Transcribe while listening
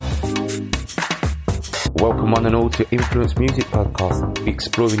Welcome one and all to Influence Music Podcast,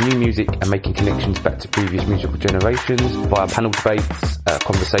 exploring new music and making connections back to previous musical generations via panel debates,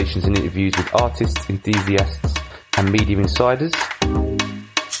 conversations and interviews with artists, enthusiasts and media insiders.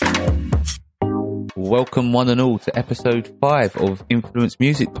 Welcome one and all to episode 5 of Influence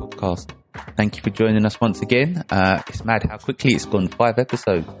Music Podcast. Thank you for joining us once again. It's mad how quickly it's gone, 5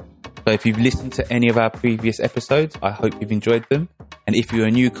 episodes. So if you've listened to any of our previous episodes, I hope you've enjoyed them. And if you're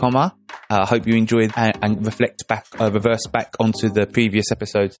a newcomer, I hope you enjoyed and reverse back onto the previous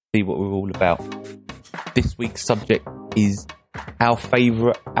episodes to see what we're all about. This week's subject is our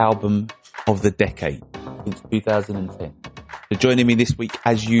favourite album of the decade since 2010. So joining me this week,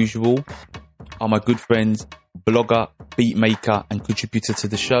 as usual, are my good friends, blogger, beatmaker and contributor to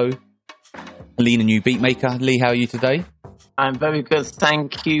the show, Lee, the new beatmaker. Lee, how are you today? I'm very good,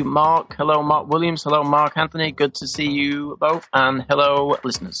 thank you, Mark. Hello, Mark Williams. Hello, Mark Anthony. Good to see you both. And hello,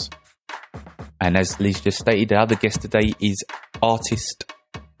 listeners. And as Lee's just stated, the other guest today is artist,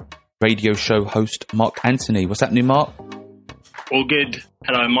 radio show host, Mark Anthony. What's happening, Mark? All good.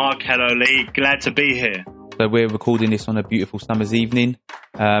 Hello, Mark. Hello, Lee. Glad to be here. So we're recording this on a beautiful summer's evening.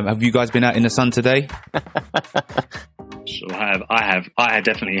 Have you guys been out in the sun today? Sure have. I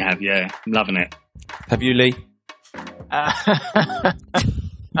definitely have, yeah. I'm loving it. Have you, Lee?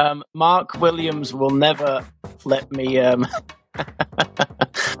 Mark Williams will never let me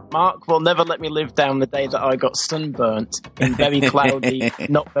Mark will never let me live down the day that I got sunburnt in very cloudy,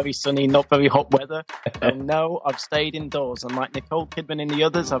 not very sunny, not very hot weather. So no, I've stayed indoors. Unlike Nicole Kidman and the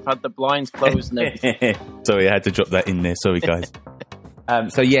others, I've had the blinds closed and everything. Sorry, I had to drop that in there. Sorry, guys.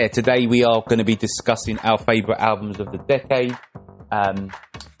 So yeah, today we are going to be discussing our favourite albums of the decade.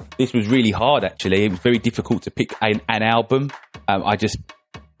 This was really hard, actually. It was very difficult to pick an album. I just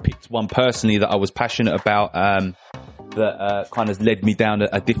picked one personally that I was passionate about, that kind of led me down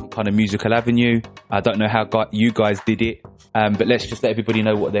a different kind of musical avenue. I don't know how you guys did it, but let's just let everybody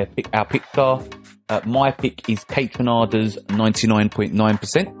know what our picks are. My pick is Kate Renata's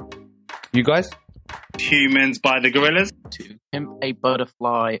 99.9%. You guys? Humans by the Gorillaz. To Pimp a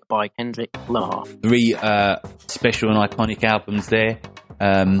Butterfly by Kendrick Lamar. 3 special and iconic albums there.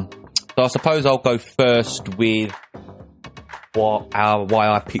 So I suppose I'll go first with why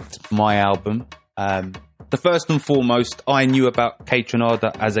I picked my album. The first and foremost, I knew about Kate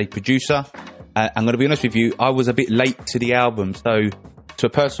Renata as a producer. I'm going to be honest with you, I was a bit late to the album. So to a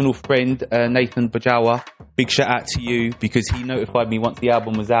personal friend, Nathan Bajawa, big shout out to you, because he notified me once the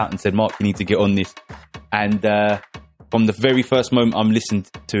album was out and said, Mark, you need to get on this. And from the very first moment I'm listening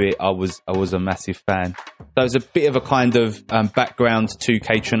to it, I was a massive fan. So there's a bit of a kind of background to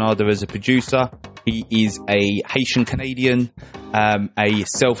Kate Renata as a producer. He is a Haitian Canadian, a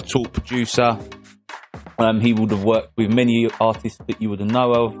self-taught producer. He would have worked with many artists that you would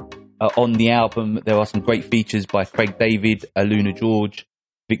know of. On the album, there are some great features by Craig David, Luna George,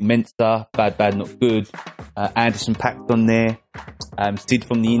 Vic Mensa, Bad Bad Not Good, Anderson .Paak on there, Sid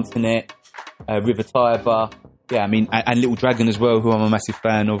from the Internet, River Tiber, yeah, I mean, and Little Dragon as well, who I'm a massive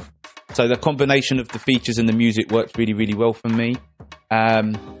fan of. So the combination of the features and the music works really, really well for me.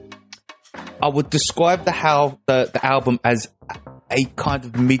 I would describe the album as a kind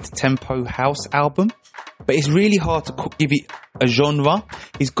of mid-tempo house album, but it's really hard to give it a genre.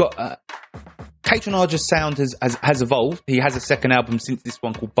 He's got Kate Renata's sound has evolved. He has a second album since this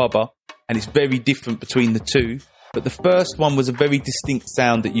one called Bubba, and it's very different between the two. But the first one was a very distinct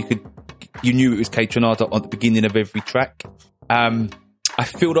sound that you knew it was Kate Renata at the beginning of every track. I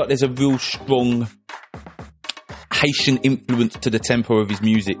feel like there's a real strong Haitian influence to the tempo of his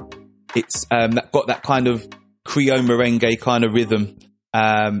music. It's got that kind of Creole merengue kind of rhythm.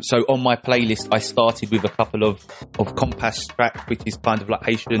 So on my playlist, I started with a couple of Compass tracks, which is kind of like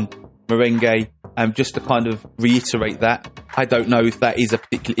Haitian merengue, just to kind of reiterate that. I don't know if that is a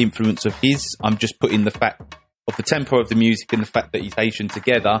particular influence of his. I'm just putting the fact of the tempo of the music and the fact that he's Haitian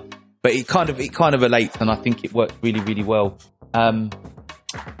together. But it kind of relates, and I think it works really, really well.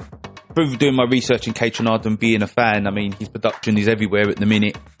 Through doing my research in Kate Renata and being a fan, I mean, his production is everywhere at the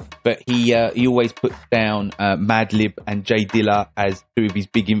minute. But he always puts down Madlib and J Dilla as 2 of his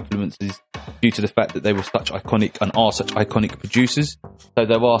big influences due to the fact that they were such iconic and are such iconic producers. So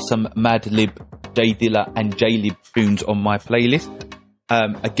there are some Madlib, J Dilla and J-Lib tunes on my playlist.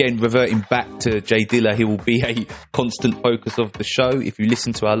 Again, reverting back to J Dilla, he will be a constant focus of the show. If you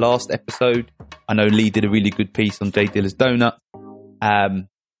listen to our last episode, I know Lee did a really good piece on J Dilla's Donut.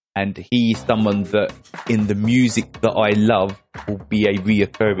 And he is someone that in the music that I love will be a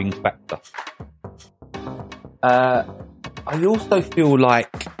reoccurring factor. I also feel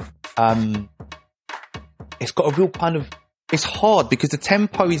like it's got a real kind of... It's hard because the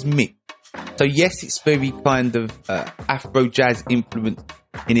tempo is mixed. So yes, it's very kind of Afro jazz influence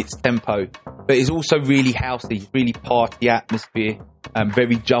in its tempo, but it's also really housey, really party atmosphere,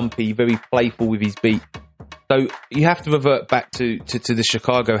 very jumpy, very playful with his beat. So you have to revert back to the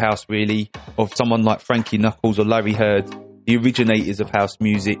Chicago house, really, of someone like Frankie Knuckles or Larry Heard, the originators of house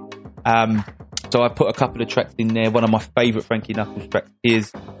music. So I put a couple of tracks in there. One of my favourite Frankie Knuckles tracks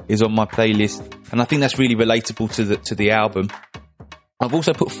is on my playlist, and I think that's really relatable to the album. I've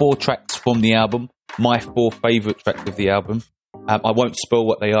also put 4 tracks from the album, my 4 favourite tracks of the album. I won't spoil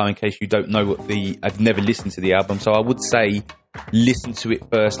what they are in case you don't know I've never listened to the album. So I would say listen to it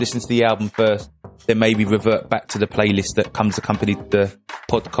first, listen to the album first, then maybe revert back to the playlist that comes accompanied the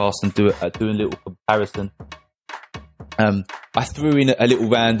podcast and do a little comparison. I threw in a little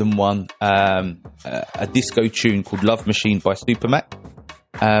random one, a disco tune called Love Machine by Supermac.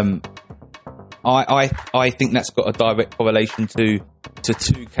 I think that's got a direct correlation to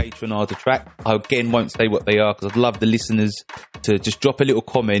 2 Kaytranada track. I again won't say what they are because I'd love the listeners to just drop a little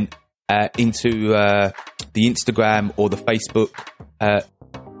comment into the Instagram or the Facebook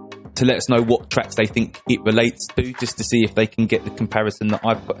to let us know what tracks they think it relates to, just to see if they can get the comparison that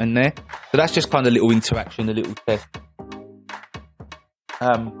I've put in there. So that's just kind of a little interaction, a little test.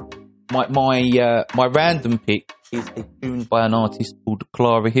 My random pick is a tune by an artist called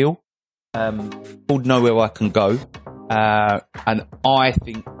Clara Hill, called Nowhere I Can Go. And I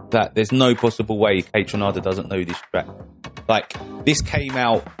think that there's no possible way Kaytranada doesn't know this track. Like, this came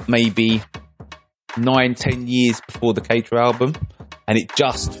out maybe 9-10 years before the Kaytra album, and it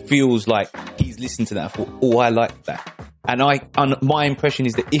just feels like he's listened to that and thought, oh, I like that. And my impression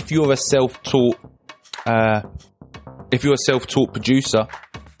is that if you're a self-taught producer,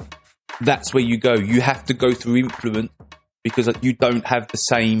 that's where you go. You have to go through influence because you don't have the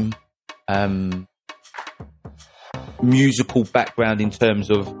same musical background in terms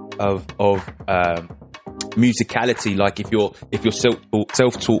of musicality. Like if you're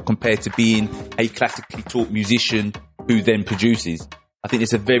self-taught compared to being a classically taught musician who then produces, I think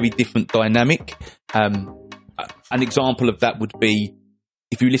it's a very different dynamic. An example of that would be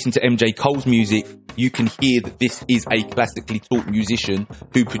if you listen to MJ Cole's music, you can hear that this is a classically taught musician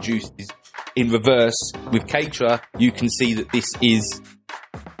who produces. In reverse, with Kaytra, you can see that this is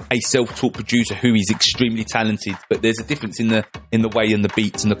a self-taught producer who is extremely talented, but there's a difference in the way and the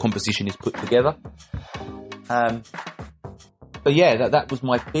beats and the composition is put together. But yeah, that was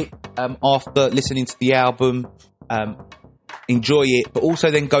my pick. After listening to the album, enjoy it, but also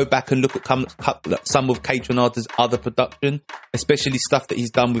then go back and look at some of Kaytranada's other production, especially stuff that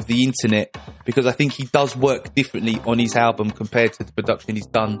he's done with the internet, because I think he does work differently on his album compared to the production he's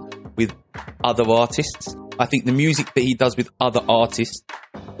done with other artists. I think the music that he does with other artists,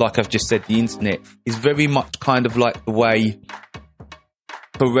 like I've just said, the internet, is very much kind of like the way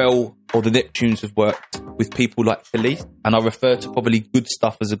Pharrell or the Neptunes have worked with people like Felice, and I refer to probably Good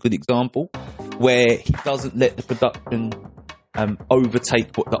Stuff as a good example, where he doesn't let the production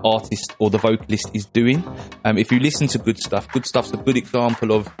overtake what the artist or the vocalist is doing. If you listen to Good Stuff's a good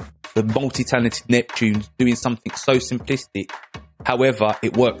example of the multi-talented Neptunes doing something so simplistic. However,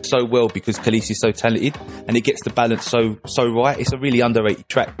 it works so well because Khalees is so talented and it gets the balance so right. It's a really underrated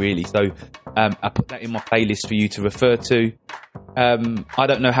track, really. So I put that in my playlist for you to refer to. I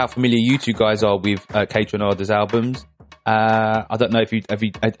don't know how familiar you two guys are with Kaytranada's albums. I don't know if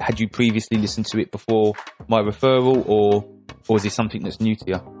had you previously listened to it before my referral, or is this something that's new to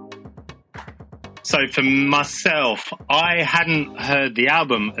you? So for myself, I hadn't heard the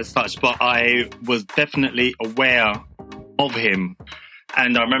album as such, but I was definitely aware of him.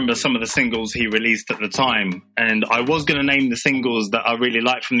 And I remember some of the singles he released at the time. And I was going to name the singles that I really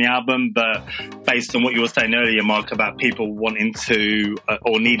liked from the album, but based on what you were saying earlier, Mark, about people wanting to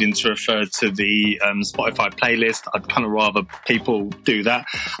or needing to refer to the Spotify playlist, I'd kind of rather people do that.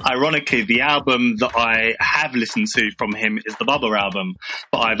 Ironically, the album that I have listened to from him is the Bubba album,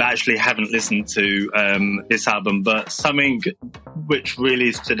 but I've actually haven't listened to this album. But something which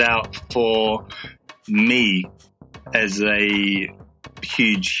really stood out for me as a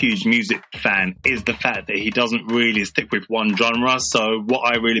huge music fan is the fact that he doesn't really stick with one genre. So what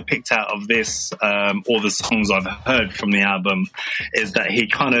I really picked out of this, or the songs I've heard from the album, is that he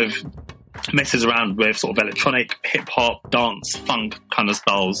kind of messes around with sort of electronic, hip-hop, dance, funk kind of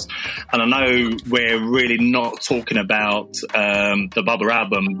styles. And I know we're really not talking about the Bubba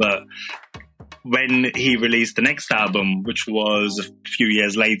album, but when he released the next album, which was a few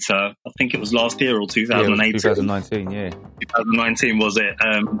years later, I think it was last year or 2018. 2019, yeah. 2019 was it?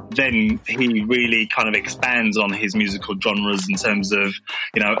 Then he really kind of expands on his musical genres in terms of,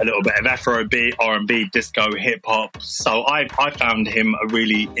 you know, a little bit of Afrobeat, R&B, disco, hip hop. So I found him a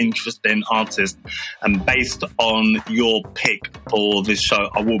really interesting artist, and based on your pick for this show,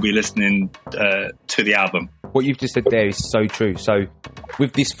 I will be listening to the album. What you've just said there is so true. So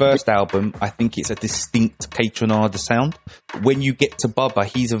with this first album, I think it's a distinct Kaytranada sound. When you get to Bubba,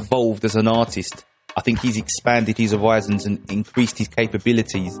 he's evolved as an artist. I think he's expanded his horizons and increased his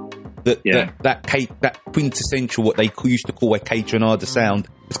capabilities. That quintessential, what they used to call a Kaytranada sound,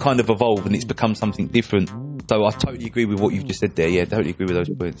 has kind of evolved and it's become something different. So I totally agree with what you've just said there. Yeah, totally agree with those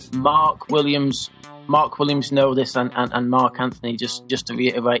points. Mark Williams know this, and Mark Anthony, just to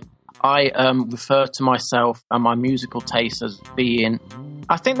reiterate, I refer to myself and my musical tastes as being,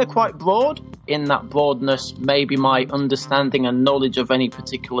 I think they're quite broad. In that broadness, maybe my understanding and knowledge of any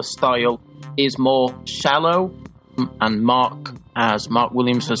particular style is more shallow, and Mark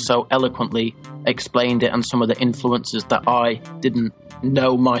Williams has so eloquently explained it, and some of the influences that I didn't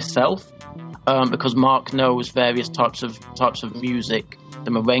know myself, because Mark knows various types of music, the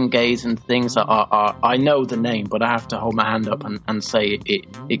merengues and things that are I know the name, but I have to hold my hand up and say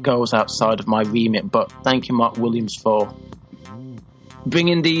it goes outside of my remit. But thank you, Mark Williams, for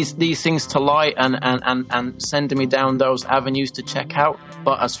bringing these things to light and sending me down those avenues to check out.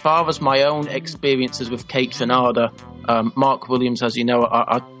 But as far as my own experiences with Kaytranada, Mark Williams, as you know,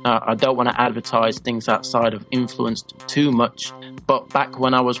 I don't want to advertise things outside of influence too much, but back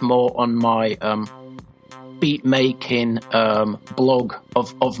when I was more on my beat making blog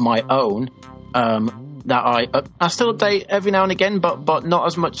of my own, that I still update every now and again, but not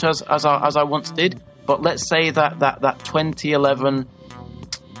as much as I once did. But let's say that 2011,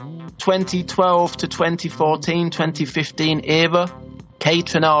 2012 to 2014, 2015 era,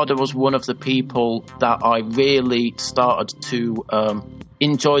 Kaytranada was one of the people that I really started to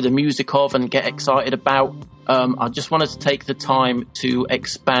enjoy the music of and get excited about. I just wanted to take the time to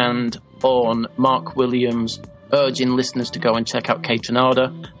expand on Mark Williams urging listeners to go and check out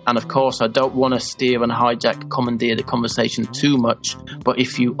Kaytranada. And of course, I don't want to steer and commandeer the conversation too much, but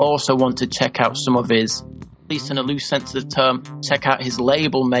if you also want to check out some of his, at least in a loose sense of the term, check out his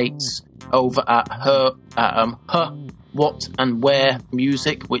label mates over at Her What and Where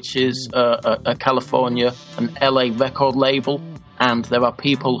Music, which is a California and LA record label. And there are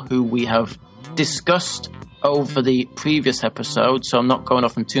people who we have discussed over the previous episode, so I'm not going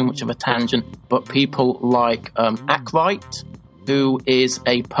off on too much of a tangent, but people like Ackright, who is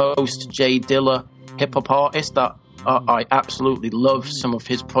a post-J Dilla hip-hop artist that I absolutely love some of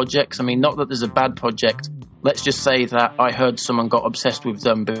his projects. I mean, not that there's a bad project. Let's just say that I heard someone got obsessed with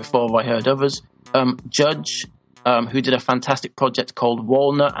them before I heard others. Judge, who did a fantastic project called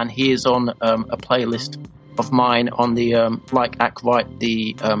Walnut, and he is on a playlist of mine on the, like Ackright,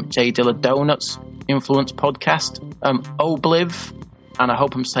 the J Dilla Donuts Influence podcast. Obliv, and I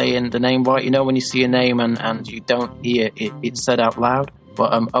hope I'm saying the name right. You know when you see a name and you don't hear it said out loud.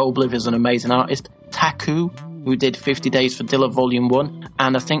 But Obliv is an amazing artist. Taku, who did 50 Days for Dilla Volume 1.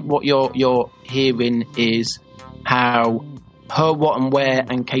 And I think what you're hearing is how Her What and Where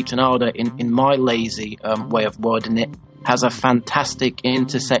and Kaytranada, in my lazy way of wording it, has a fantastic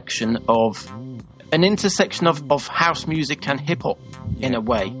intersection of house music and hip hop in a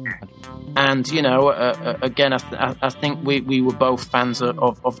way. And, you know, again, I think we were both fans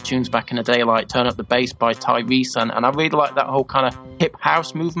of tunes back in the day, like Turn Up the Bass by Tyrese, and I really like that whole kind of hip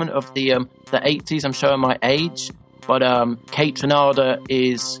house movement of the 80s. I'm showing my age, but Kaytranada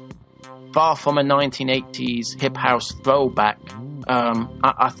is far from a 1980s hip house throwback.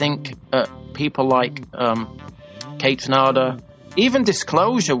 I think people like Kaytranada, even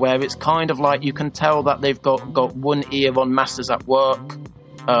Disclosure, where it's kind of like you can tell that they've got one ear on Masters at Work,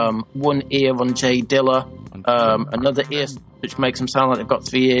 one ear on J Dilla, another ear which makes them sound like they've got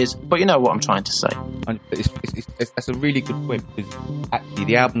 3 ears. But you know what I'm trying to say. That's a really good point, because actually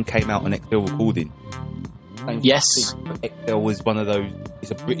the album came out on XL Recording. Yes. XL was one of those,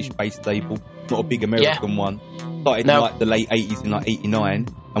 it's a British-based label, not a big American one. Started in like the late 80s, in like 89,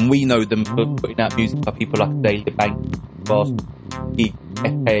 and we know them for putting out music by people like Daily Bank, Fast,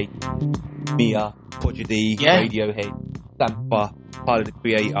 FK, Mia, Prodigy, Radiohead, Sampha, Tyler the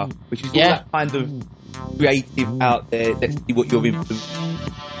Creator, which is all that kind of creative out there. Let's see what your influence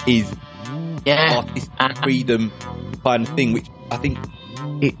is. Artistic freedom kind of thing, which I think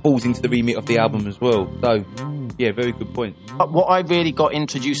it falls into the remit of the album as well. So Yeah, very good point. What I really got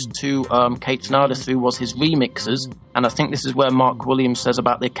introduced to Kate Renada through was his remixes, and I think this is where Mark Williams says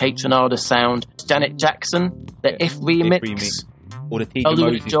about the Kate Renada sound. Janet Jackson, the If remix, or the Teedra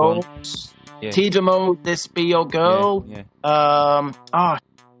Moses one. Teedra Moses, This Be Your Girl.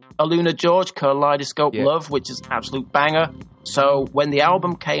 Aluna George, Kaleidoscope Love, which is an absolute banger. So when the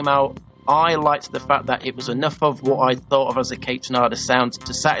album came out, I liked the fact that it was enough of what I thought of as a Kate Renada sound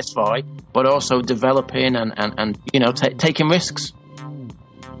to satisfy, but also developing and taking risks.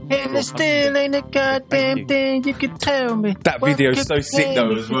 And there still ain't a goddamn thing you can tell me. That video's so sick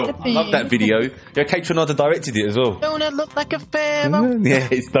though as well. I love that video. Yeah, Kate Renada directed it as well. Don't I look like a pharaoh? Yeah,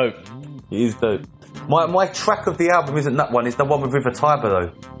 it's dope. It is dope. My track of the album isn't that one, it's the one with River Tiber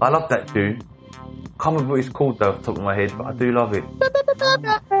though. I love that tune. Can't remember what it's called though off the top of my head, but I do love it.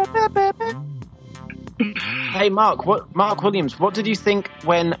 Hey Mark Williams, what did you think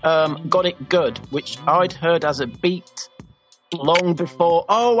when Got It Good, which I'd heard as a beat long before?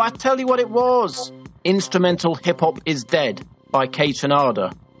 Oh, I tell you what it was. Instrumental Hip Hop Is Dead by Kate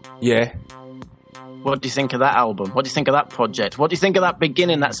Renada. Yeah. What do you think of that album? What do you think of that project? What do you think of that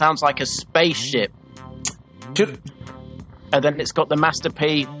beginning? That sounds like a spaceship. And then it's got the Master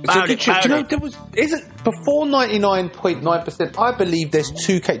P. There was before 99.9%. I believe there's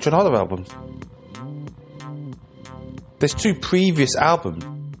 2 Kate Renada albums. There's 2 previous albums,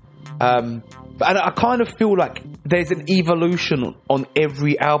 and I kind of feel like there's an evolution on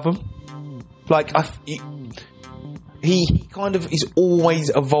every album. Like he kind of is always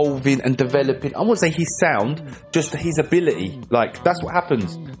evolving and developing. I won't say his sound, just his ability. Like that's what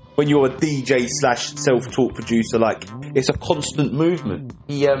happens when you're a DJ / self-taught producer. Like it's a constant movement.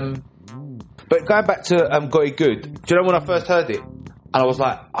 But going back to Got It Good, do you know when I first heard it, and I was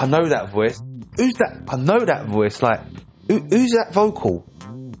like, I know that voice. Who's that? I know that voice. Like who's that vocal?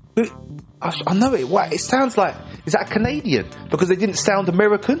 I know it. What? It sounds like, is that a Canadian? Because they didn't sound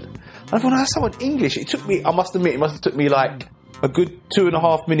American. And I thought, no, that's someone English. It took me, I must admit, it must have took me like a good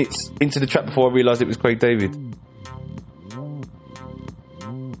 2.5 minutes into the track before I realised it was Craig David.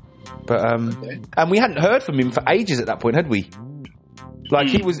 But and we hadn't heard from him for ages at that point, had we? Like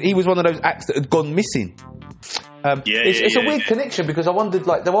he was one of those acts that had gone missing. It's a weird connection because I wondered,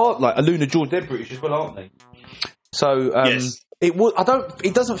 like, there are like Aluna George, they're British as well, aren't they? So yes.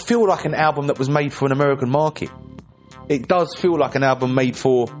 It doesn't feel like an album that was made for an American market. It does feel like an album made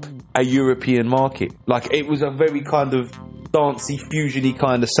for a European market. Like it was a very kind of dancey, fusiony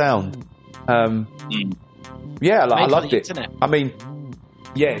kind of sound. Yeah, like, I loved it. Internet. I mean,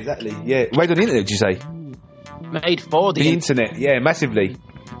 yeah, exactly. Yeah, made on the internet, did you say? Made for the internet. Yeah, massively.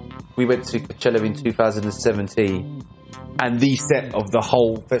 We went to Coachella in 2017, and the set of the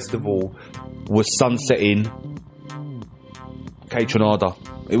whole festival was sunsetting Kate Renada.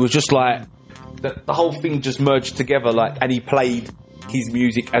 It was just like the whole thing just merged together, like, and he played his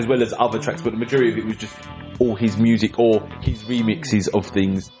music as well as other tracks, but the majority of it was just all his music or his remixes of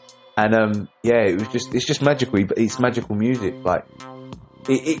things. And it's just magical. But it's magical music, like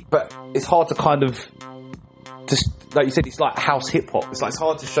but it's hard to kind of, just like you said, it's like house hip hop. It's like it's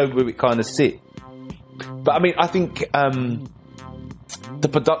hard to show where it kind of sit. But I mean, I think the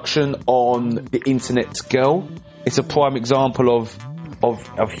production on The Internet's Girl, it's a prime example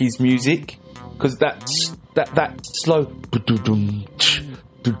of his music, because that slow,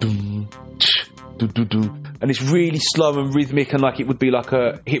 and it's really slow and rhythmic, and like it would be like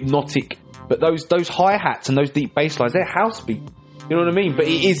a hypnotic. But those hi hats and those deep bass lines, they're house beat. You know what I mean? But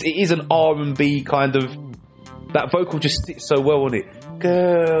it is an R&B kind of. That vocal just sits so well on it.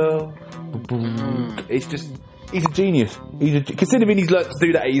 Girl, it's just, he's a genius. Considering he's learnt to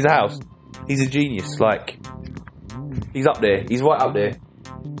do that at his house, he's a genius. Like, he's up there. He's right up there.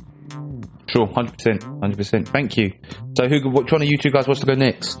 Sure, 100%. Thank you. So, which one of you two guys wants to go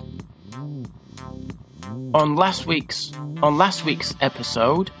next? On last week's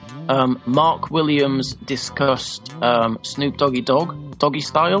episode, Mark Williams discussed Snoop Doggy Dogg, Doggy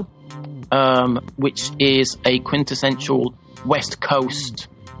Style, which is a quintessential West Coast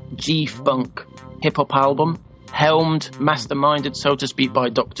G-Funk hip-hop album, helmed, masterminded, so to speak, by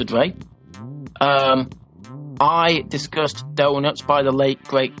Dr. Dre. I discussed Donuts by the late,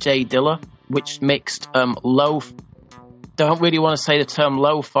 great Jay Dilla, which mixed don't really want to say the term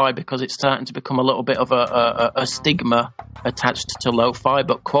lo-fi because it's starting to become a little bit of a stigma attached to lo-fi,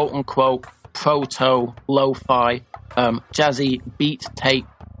 but quote-unquote proto-lo-fi, jazzy beat tape,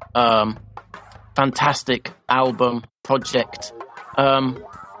 fantastic album project.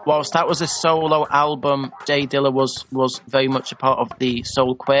 Whilst that was a solo album, Jay Dilla was very much a part of the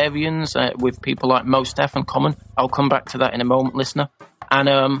Soulquarians with people like Mos Def and Common. I'll come back to that in a moment, listener.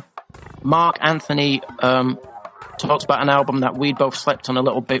 And Mark Anthony talked about an album that we'd both slept on a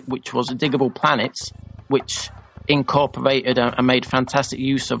little bit, which was Diggable Planets, which incorporated and made fantastic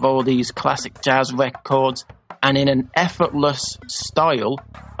use of all these classic jazz records, and in an effortless style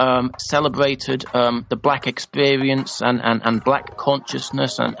celebrated the black experience and black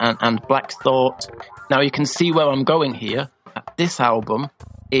consciousness and black thought. Now you can see where I'm going here. This album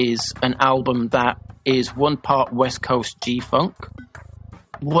is an album that is one part West Coast G-Funk,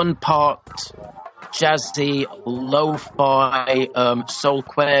 one part jazzy, lo-fi,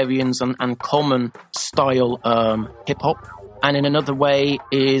 soulquarians and common style hip-hop, and in another way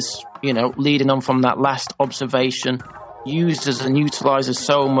is, you know, leading on from that last observation, uses and utilizes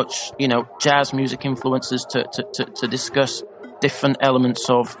so much, you know, jazz music influences to discuss different elements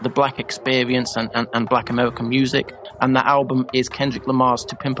of the black experience and black American music. And that album is Kendrick Lamar's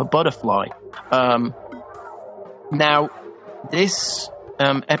To Pimp a Butterfly. Now, this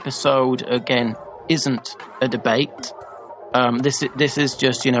episode, again, isn't a debate. This is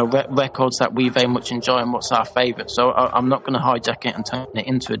just, you know, records that we very much enjoy and what's our favourite. So I'm not going to hijack it and turn it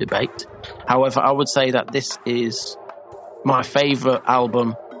into a debate. However, I would say that this is my favourite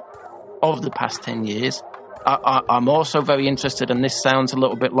album of the past 10 years. I'm also very interested, and this sounds a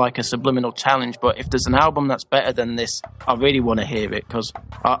little bit like a subliminal challenge, but if there's an album that's better than this, I really want to hear it, because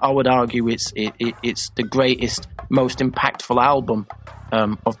I would argue it's the greatest, most impactful album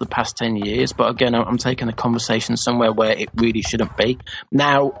of the past 10 years. But again, I'm taking the conversation somewhere where it really shouldn't be.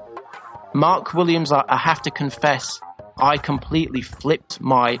 Now, Mark Williams, I have to confess, I completely flipped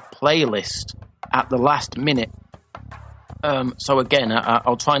my playlist at the last minute. So again,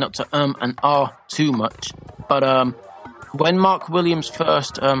 I'll try not to and too much. But when Mark Williams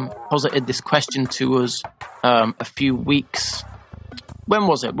first posited this question to us a few weeks, when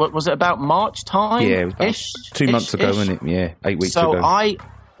was it? Was it about March time? Yeah, it was about 2 months ago, wasn't it? Yeah, 8 weeks ago.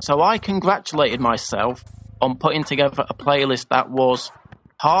 So I congratulated myself on putting together a playlist that was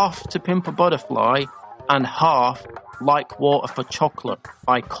half To Pimp a Butterfly and half Like Water for Chocolate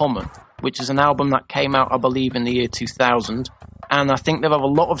by Common, which is an album that came out, I believe, in the year 2000. And I think there are a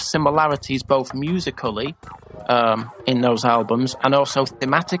lot of similarities, both musically in those albums and also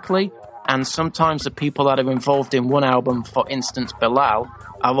thematically. And sometimes the people that are involved in one album, for instance, Bilal,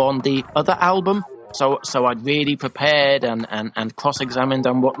 are on the other album. So I'd really prepared and cross-examined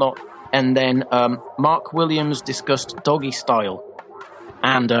and whatnot. And then Mark Williams discussed Doggy Style.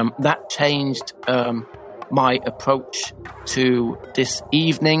 And that changed my approach to this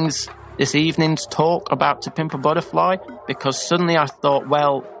evening's talk about To Pimp a Butterfly, because suddenly I thought,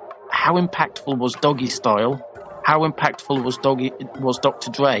 well, how impactful was Doggy Style? How impactful was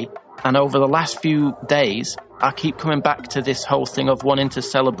Dr. Dre? And over the last few days, I keep coming back to this whole thing of wanting to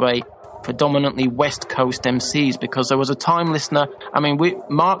celebrate predominantly West Coast MCs, because there was a time, listener, I mean,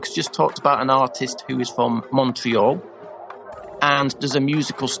 Mark's just talked about an artist who is from Montreal, and there's a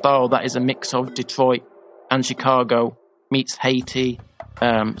musical style that is a mix of Detroit and Chicago meets Haiti,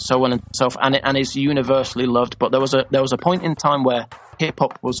 so on and so forth, and is universally loved. But there was a point in time where hip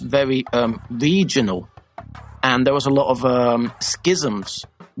hop was very regional, and there was a lot of schisms,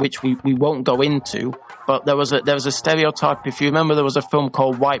 which we won't go into. But there was a stereotype. If you remember, there was a film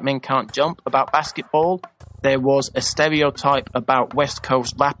called White Men Can't Jump about basketball. There was a stereotype about West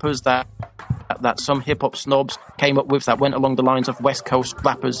Coast rappers that some hip hop snobs came up with that went along the lines of West Coast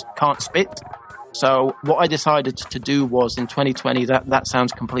rappers can't spit. So what I decided to do was, in 2020, that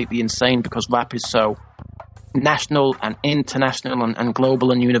sounds completely insane because rap is so national and international and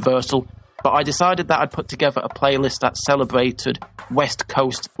global and universal. But I decided that I'd put together a playlist that celebrated West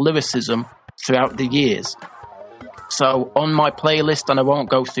Coast lyricism throughout the years. So on my playlist, and I won't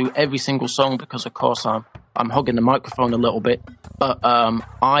go through every single song because, of course, I'm hogging the microphone a little bit, but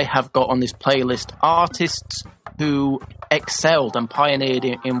I have got on this playlist artists who excelled and pioneered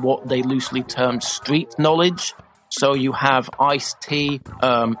in what they loosely termed street knowledge. So you have Ice-T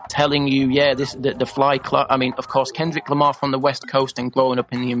telling you, the Fly Club. I mean, of course, Kendrick Lamar from the West Coast and growing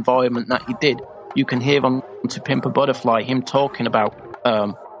up in the environment that he did. You can hear on To Pimp a Butterfly him talking about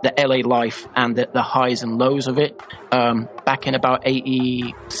the LA life and the highs and lows of it. Back in about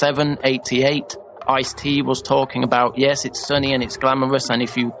 87, 88, Ice-T was talking about, yes, it's sunny and it's glamorous, and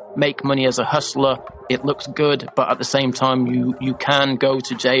if you make money as a hustler, it looks good, but at the same time, you can go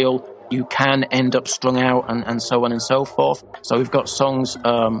to jail, you can end up strung out, and so on and so forth. So we've got songs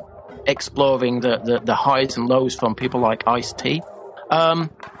exploring the highs and lows from people like Ice-T.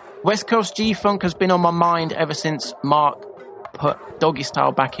 West Coast G-Funk has been on my mind ever since Mark put Doggy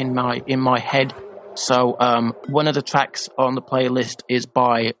Style back in my head. So one of the tracks on the playlist is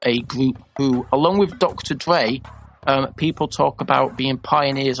by a group who, along with Dr. Dre, People talk about being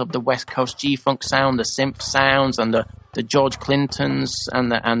pioneers of the West Coast G-Funk sound, the synth sounds, and the George Clintons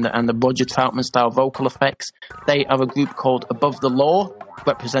and the Roger Troutman style vocal effects. They are a group called Above the Law,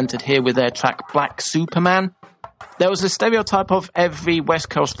 represented here with their track Black Superman. There was a stereotype of every West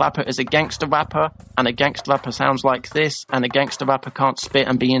Coast rapper as a gangster rapper, and a gangster rapper sounds like this, and a gangster rapper can't spit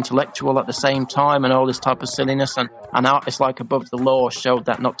and be intellectual at the same time, and all this type of silliness, and artists like Above the Law showed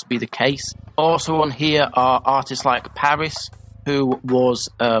that not to be the case. Also on here are artists like Paris, who was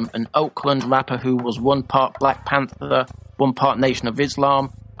an Oakland rapper who was one part Black Panther, one part Nation of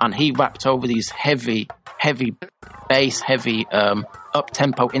Islam, and he rapped over these heavy bass, heavy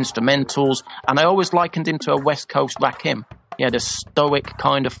up-tempo instrumentals, and I always likened him to a West Coast Rakim. He had a stoic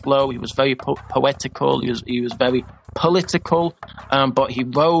kind of flow. He was very poetical. He was very political, but he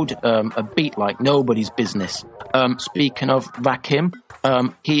rode a beat like nobody's business. Speaking of Rakim,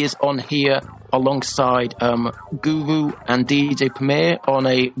 he is on here alongside Guru and DJ Premier on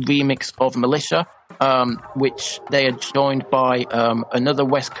a remix of Militia, which they are joined by another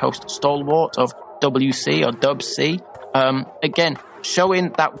West Coast stalwart of WC or Dub C. Again,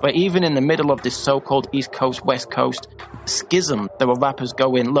 showing that we're even in the middle of this so-called East Coast, West Coast schism. There were rappers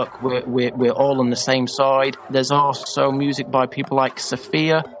going, look, we're all on the same side. There's also music by people like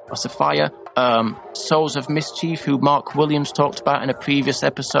Sophia, Souls of Mischief, who Mark Williams talked about in a previous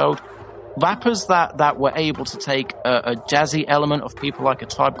episode. Rappers that were able to take a jazzy element of people like A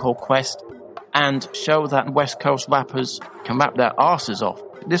Tribe Called Quest and show that West Coast rappers can rap their arses off.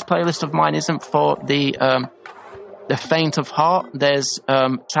 This playlist of mine isn't for the faint of heart. There's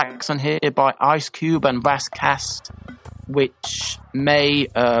tracks on here by Ice Cube and Ras Kass, which may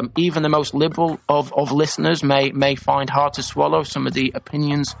even the most liberal of listeners may find hard to swallow some of the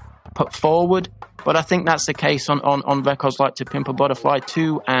opinions put forward. But I think that's the case on records like To Pimp a Butterfly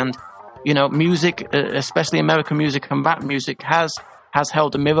too. And you know, music, especially American music and rap music, has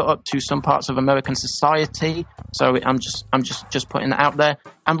held a mirror up to some parts of American society. So I'm just putting that out there.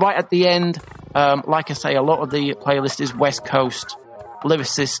 And right at the end, like I say, a lot of the playlist is West Coast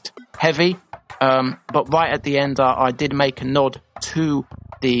lyricist heavy. But right at the end, I did make a nod to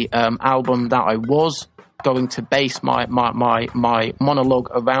the album that I was going to base my monologue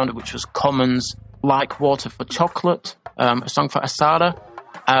around, which was Common's Like Water for Chocolate, a song for Asada.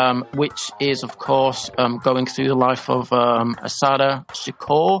 Which is, of course, going through the life of Assata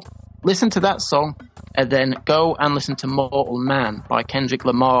Shakur. Listen to that song, and then go and listen to Mortal Man by Kendrick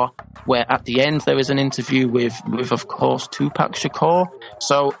Lamar, where at the end there is an interview with of course, Tupac Shakur.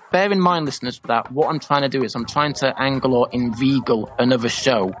 So bear in mind, listeners, that what I'm trying to do is I'm trying to angle or inveigle another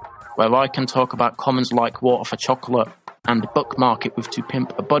show where I can talk about Common's Like Water for Chocolate and the bookmark it with To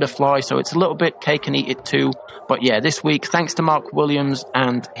Pimp a Butterfly. So it's a little bit cake and eat it too. But yeah, this week, thanks to Mark Williams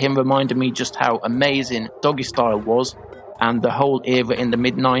and him reminding me just how amazing Doggy Style was, and the whole era in the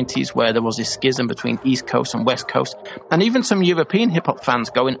mid-90s where there was this schism between East Coast and West Coast. And even some European hip-hop fans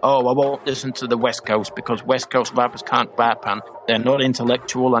going, oh, I won't listen to the West Coast because West Coast rappers can't rap and they're not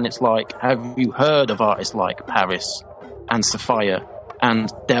intellectual. And it's like, have you heard of artists like Paris and Sophia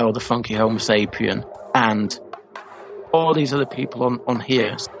and Del the Funky Homo Sapien and all these other people on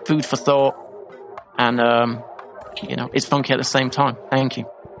here? Food for thought, and you know, it's funky at the same time. Thank you.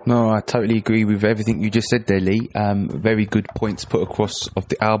 No, I totally agree with everything you just said there, Lee. Very good points put across of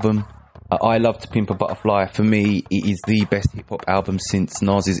the album. I love To Pimp a Butterfly. For me, it is the best hip hop album since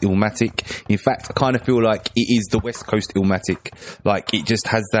Nas's Illmatic. In fact, I kind of feel like it is the West Coast Illmatic. Like, it just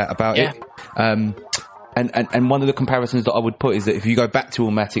has that about it. And one of the comparisons that I would put is that if you go back to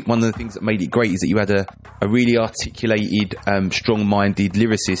Illmatic, one of the things that made it great is that you had a really articulated, strong-minded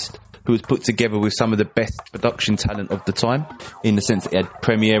lyricist who was put together with some of the best production talent of the time, in the sense that it had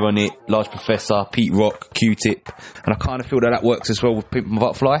Premier on it, Large Professor, Pete Rock, Q-Tip, and I kind of feel that works as well with Pimp a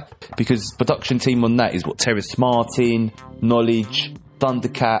Butterfly, because production team on that is what Terrace Martin, Knowledge,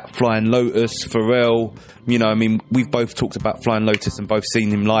 Thundercat, Flying Lotus, Pharrell. You know, I mean, we've both talked about Flying Lotus and both seen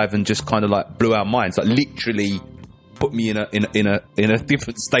him live and just kind of like blew our minds, like literally put me in a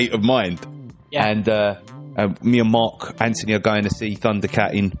different state of mind. Yeah. And me and Mark Anthony are going to see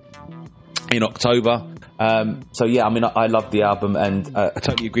Thundercat in October. So yeah, I mean, I love the album, and I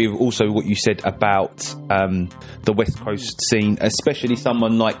totally agree with also what you said about the West Coast scene, especially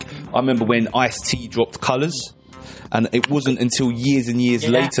someone like, I remember when Ice-T dropped Colours, and it wasn't until years and years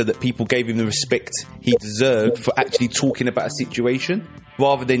later that people gave him the respect he deserved for actually talking about a situation,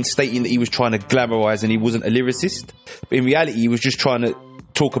 rather than stating that he was trying to glamorise and he wasn't a lyricist. But in reality, he was just trying to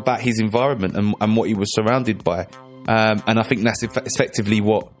talk about his environment and what he was surrounded by. And I think that's effectively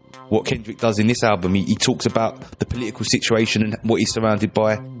what Kendrick does in this album. He talks about the political situation and what he's surrounded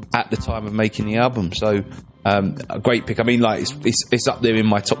by at the time of making the album. So A great pick. I mean, like it's up there in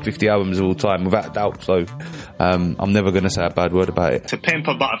my top 50 albums of all time, without a doubt. So I'm never going to say a bad word about it. To Pimp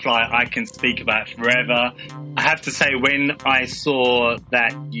a Butterfly, I can speak about forever. I have to say, when I saw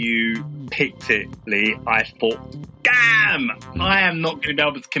that you picked it, Lee, I thought, damn, I am not going to be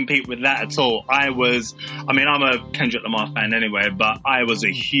able to compete with that at all. I'm a Kendrick Lamar fan anyway, but I was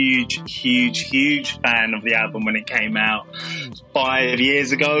a huge fan of the album when it came out 5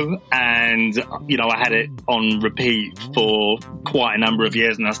 years ago, and I had it on repeat for quite a number of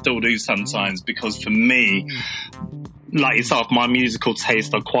years, and I still do sometimes, because for me, like yourself, my musical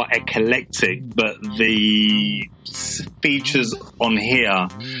tastes are quite eclectic, but the features on here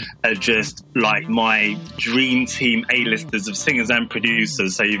are just like my dream team A-listers of singers and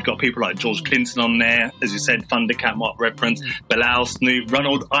producers. So you've got people like George Clinton on there, as you said, Thundercat, Mark reference, Bilal, Snoop,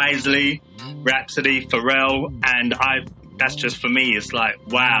 Ronald Isley, Rhapsody, Pharrell, and that's just, for me, it's like,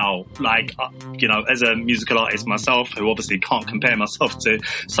 wow. Like, as a musical artist myself, who obviously can't compare myself to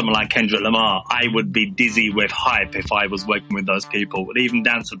someone like Kendrick Lamar, I would be dizzy with hype if I was working with those people. But even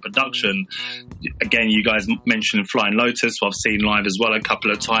down to production, again, you guys mentioned Flying Lotus, who I've seen live as well a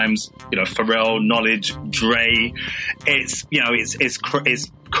couple of times. Pharrell, Knowledge, Dre. It's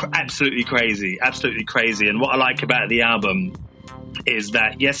absolutely crazy, absolutely crazy. And what I like about the album is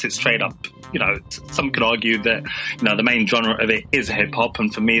that, yes, it's straight up, some could argue that, the main genre of it is hip hop,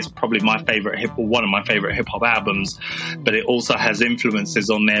 and for me, it's probably one of my favorite hip hop albums, but it also has influences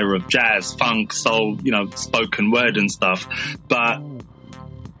on there of jazz, funk, soul, spoken word and stuff. But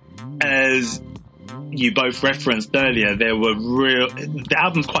as you both referenced earlier, the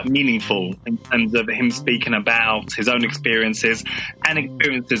album's quite meaningful in terms of him speaking about his own experiences and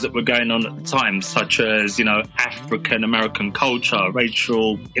experiences that were going on at the time, such as, African American culture,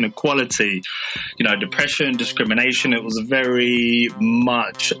 racial inequality, depression, discrimination. It was very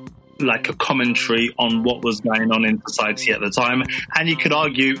much like a commentary on what was going on in society at the time, and you could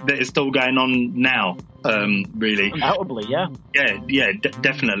argue that it's still going on now. Really, undoubtedly,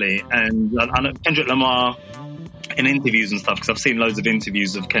 definitely. And I know Kendrick Lamar in interviews and stuff, because I've seen loads of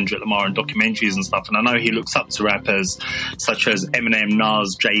interviews of Kendrick Lamar and documentaries and stuff, and I know he looks up to rappers such as Eminem,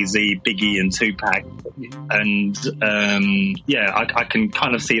 Nas, Jay-Z, Biggie and Tupac, and I can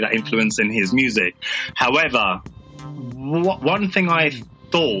kind of see that influence in his music. However, one thing I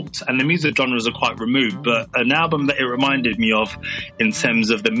thought, and the music genres are quite removed, but an album that it reminded me of in terms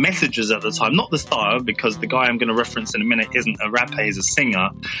of the messages at the time, not the style, because the guy I'm going to reference in a minute isn't a rapper, he's a singer,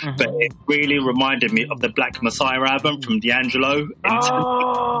 but it really reminded me of the Black Messiah album from D'Angelo. And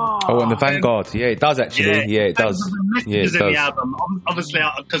the Vanguard. Yeah, it does actually. Yeah, it does. Yeah, it does. In the album, obviously,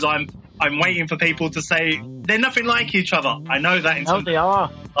 because I'm waiting for people to say they're nothing like each other. I know that. They are.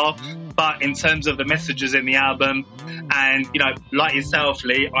 But in terms of the messages in the album, and like yourself,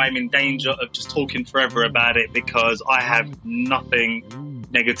 Lee, I'm in danger of just talking forever about it, because I have nothing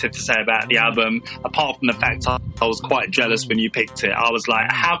negative to say about the album, apart from the fact I was quite jealous when you picked it. I was like,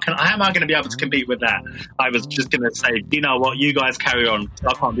 how am I going to be able to compete with that? I was just going to say, you know what, you guys carry on.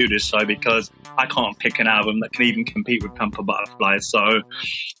 I can't do this show because I can't pick an album that can even compete with Pimp a Butterfly. So,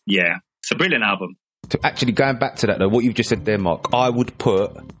 yeah, it's a brilliant album. To actually, going back to that though, what you've just said there, Mark, I would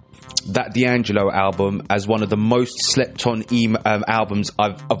put that D'Angelo album as one of the most slept on albums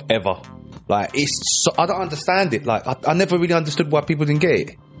I've ever. Like, I don't understand it. Like, I never really understood why people didn't get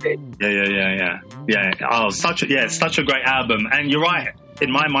it. Yeah. Oh, such a great album. And you're right.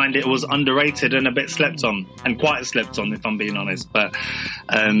 In my mind, it was underrated and a bit slept on, and quite slept on, if I'm being honest. But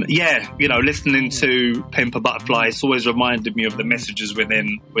listening to Pimp a Butterfly, it's always reminded me of the messages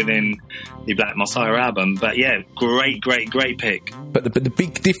within the Black Messiah album. But yeah, great pick. But the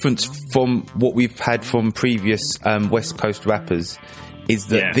big difference from what we've had from previous West Coast rappers is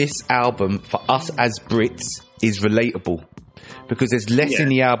that this album, for us as Brits, is relatable, because there's less in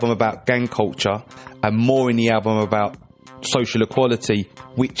the album about gang culture and more in the album about social equality,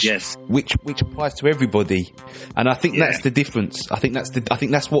 which applies to everybody. And I think that's the difference. I think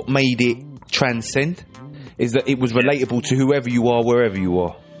that's what made it transcend, is that it was relatable to whoever you are, wherever you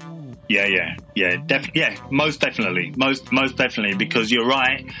are. Most definitely, because you're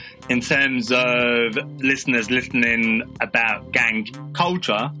right. In terms of listeners listening about gang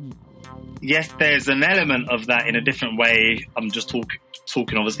culture, yes, there's an element of that in a different way. I'm just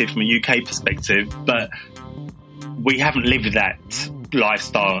talking obviously from a UK perspective, but we haven't lived that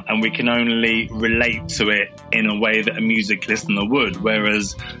lifestyle, and we can only relate to it in a way that a music listener would.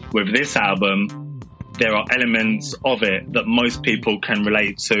 Whereas with this album, there are elements of it that most people can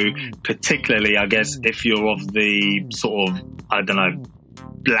relate to, particularly, I guess, if you're of the sort of, I don't know,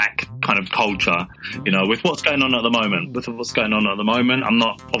 black kind of culture, you know, with what's going on at the moment. I'm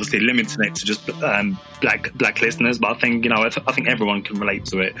not obviously limiting it to just black listeners, but I think, you know, I think everyone can relate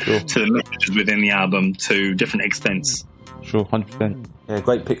to it, Sure. to the messages within the album to different extents. Sure, 100%. Yeah,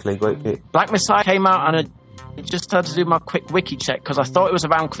 great pick, Lee, great pick. Black Messiah came out, and I just had to do my quick wiki check because I thought it was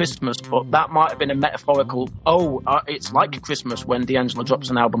around Christmas, but that might have been a metaphorical, it's like Christmas when D'Angelo drops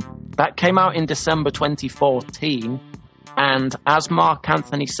an album. That came out in December 2014, and as Mark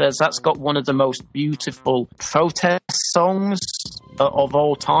Anthony says, that's got one of the most beautiful protest songs of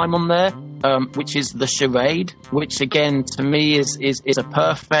all time on there, which is The Charade, which again, to me, is a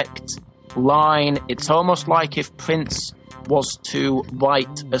perfect line. It's almost like if Prince was to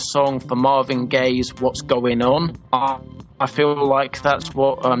write a song for Marvin Gaye's What's Going On. I feel like that's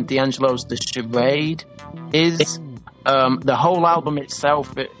what D'Angelo's The Charade is. The whole album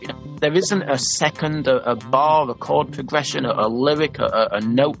itself, there isn't a second, a bar, a chord progression, a lyric, a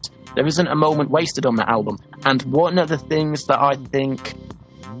note. There isn't a moment wasted on that album. And one of the things that I think,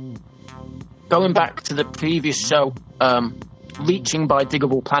 going back to the previous show, Reaching by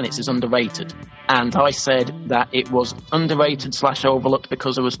Diggable Planets is underrated. And I said that it was underrated / overlooked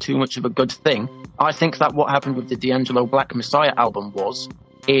because it was too much of a good thing. I think that what happened with the D'Angelo Black Messiah album was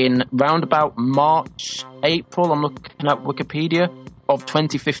in roundabout March, April, I'm looking at Wikipedia, of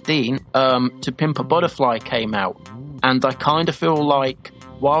 2015, To Pimp a Butterfly came out. And I kind of feel like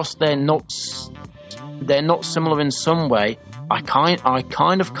whilst they're not similar in some way, I kind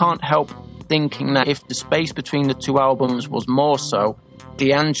of can't help thinking that if the space between the two albums was more so,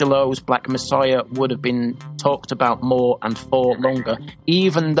 D'Angelo's Black Messiah would have been talked about more and for longer,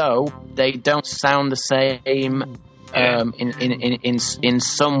 even though they don't sound the same in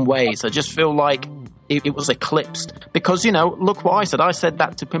some ways. I just feel like it was eclipsed because, you know, look what I said. I said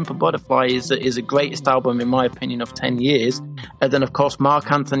that To Pimp a Butterfly is the greatest album in my opinion of 10 years, and then of course Mark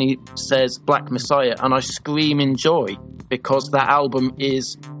Anthony says Black Messiah, and I scream in joy because that album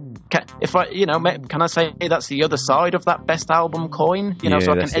is. Can I say that's the other side of that best album coin? You know,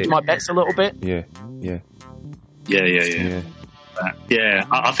 so I can edge my bets a little bit. Yeah.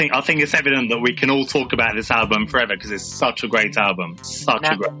 I think it's evident that we can all talk about this album forever because it's such a great album. A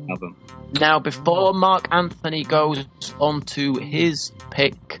great album. Now, before Mark Anthony goes on to his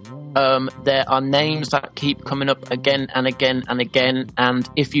pick, there are names that keep coming up again and again and again. And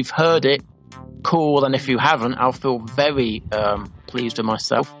if you've heard it, cool. And if you haven't, I'll feel very pleased with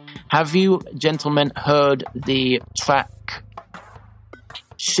myself. Have you, gentlemen, heard the track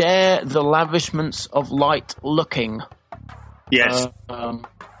Share the Lavishments of Light Looking? Yes.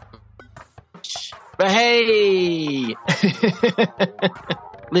 Hey!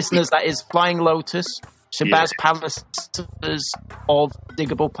 Listeners, that is Flying Lotus, Shabazz Palaces of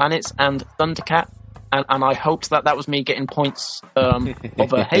Diggable Planets, and Thundercat. And I hoped that was me getting points of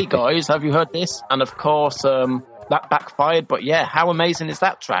a, hey guys, have you heard this? And of course, that backfired. But yeah, how amazing is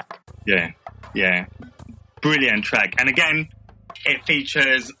that track? Yeah. Brilliant track. And again, it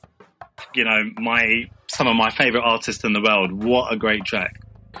features, you know, some of my favourite artists in the world. What a great track.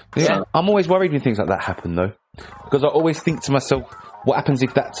 Yeah, So, I'm always worried when things like that happen, though, because I always think to myself, what happens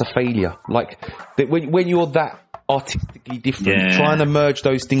if that's a failure? Like, when you're that artistically different, trying to merge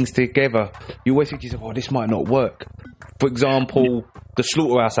those things together, you always think to yourself, this might not work. For example, the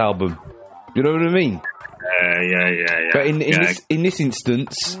Slaughterhouse album. You know what I mean? Yeah. But in this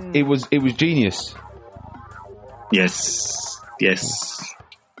instance, it was genius. Yes.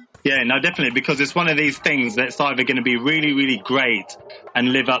 Yeah, no, definitely, because it's one of these things that's either going to be really, really great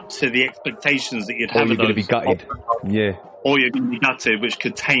and live up to the expectations that you'd have. Or you're going to be gutted. Yeah. Or you're going to be gutted, which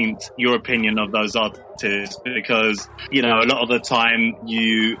could taint your opinion of those artists, because, you know, a lot of the time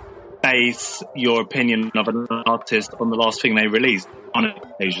you base your opinion of an artist on the last thing they released on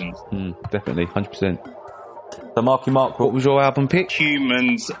occasions. Definitely, 100%. So, Marky Mark, what was your album pick?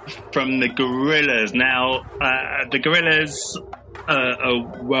 Humans from the Gorillaz. Now, the Gorillaz,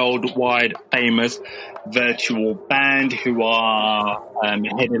 a worldwide famous virtual band who are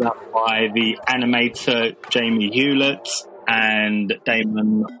headed up by the animator Jamie Hewlett and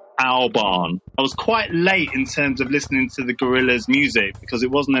Damon Albarn. I was quite late in terms of listening to the Gorillaz music because it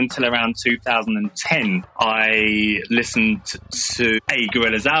wasn't until around 2010 I listened to a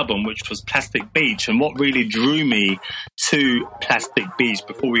Gorillaz album, which was Plastic Beach. And what really drew me to Plastic Beach,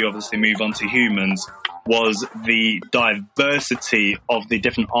 before we obviously move on to Humans, was the diversity of the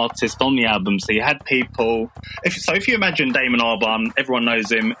different artists on the album. So you had people... If you imagine Damon Albarn, everyone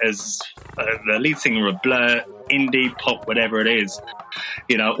knows him as the lead singer of Blur, indie, pop, whatever it is.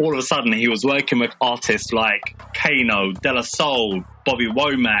 You know, all of a sudden he was working with artists like Kano, De La Soul, Bobby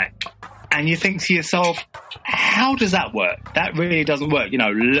Womack, And you think to yourself, how does that work? That really doesn't work. You know,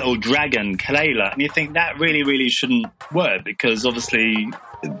 Little Dragon, Kelela. And you think that really, really shouldn't work, because obviously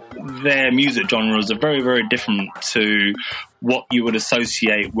their music genres are very, very different to what you would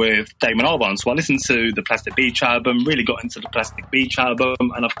associate with Damon Albarn. So I listened to the Plastic Beach album, really got into the Plastic Beach album,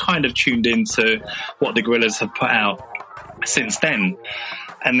 and I've kind of tuned into what the Gorillaz have put out since then.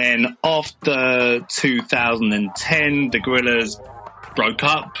 And then after 2010, the Gorillaz broke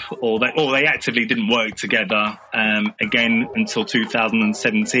up, or they actively didn't work together again until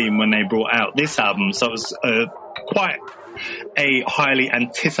 2017 when they brought out this album. So it was quite a highly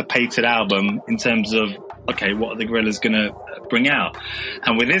anticipated album in terms of, okay, what are the Gorillaz going to bring out?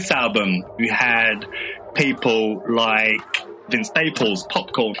 And with this album, we had people like Vince Staples,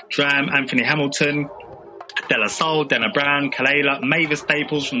 Popcorn, Dram, Anthony Hamilton, De La Soul, Dana Brown, Kelela, Mavis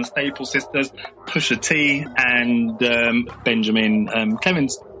Staples from the Staples Sisters, Pusha T, and Benjamin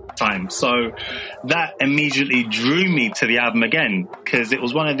Clementine. So that immediately drew me to the album again, because it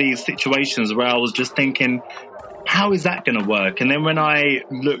was one of these situations where I was just thinking, how is that going to work? And then when I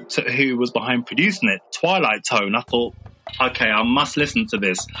looked at who was behind producing it, Twilight Tone, I thought, okay, I must listen to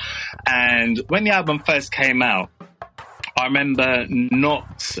this. And when the album first came out, I remember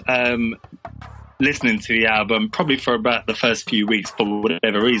not listening to the album probably for about the first few weeks for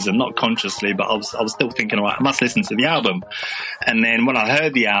whatever reason, not consciously, but I was still thinking, all right, I must listen to the album. And then when I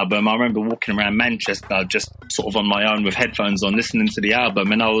heard the album, I remember walking around Manchester just sort of on my own with headphones on, listening to the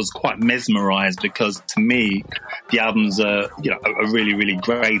album, and I was quite mesmerized, because to me the album's a really, really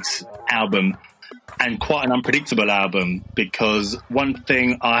great album, and quite an unpredictable album, because one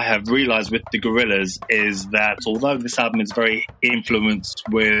thing I have realized with the Gorillaz is that although this album is very influenced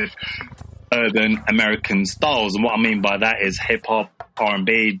with urban American styles, and what I mean by that is hip-hop,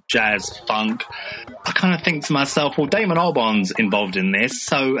 R&B, jazz, funk, I kind of think to myself, well, Damon Albarn's involved in this,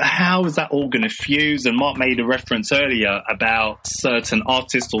 so how is that all going to fuse? And Mark made a reference earlier about certain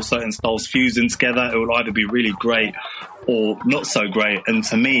artists or certain styles fusing together. It will either be really great or not so great, and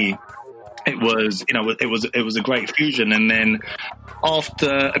to me, it was a great fusion. And then after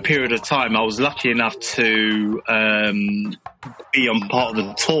a period of time, I was lucky enough to be on part of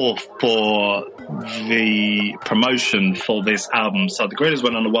the tour for the promotion for this album. So the Gorillaz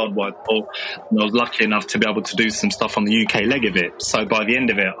went on a worldwide tour, and I was lucky enough to be able to do some stuff on the UK leg of it. So by the end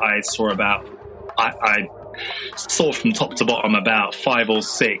of it, I saw from top to bottom about 5 or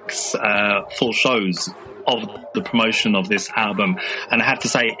 6 full shows of the promotion of this album, and I have to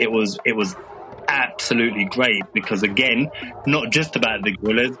say it was absolutely great, because again, not just about the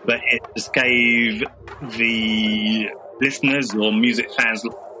Gorillaz, but it just gave the listeners or music fans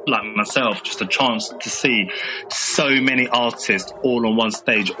like myself just a chance to see so many artists all on one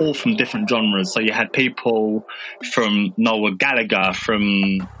stage, all from different genres. So you had people from Noel Gallagher,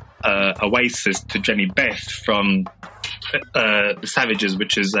 from Oasis, to Jenny Beth from the Savages,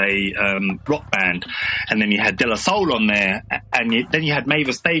 which is a rock band, and then you had De La Soul on there, and then you had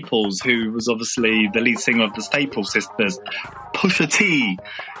Mavis Staples, who was obviously the lead singer of the Staples Sisters, Pusha T,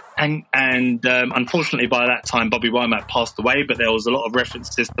 and unfortunately by that time Bobby Womack passed away, but there was a lot of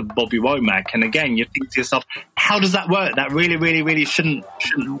references to Bobby Womack, and again you think to yourself, how does that work? That really, really, really shouldn't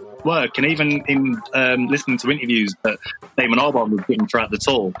work. And even in listening to interviews that Damon Albarn was giving throughout the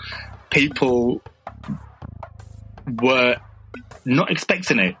tour, people were not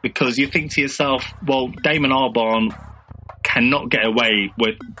expecting it, because you think to yourself, well, Damon Albarn cannot get away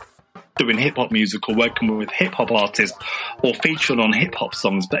with doing hip-hop music or working with hip-hop artists or featuring on hip-hop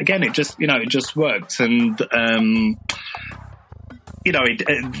songs. But again, it just worked. And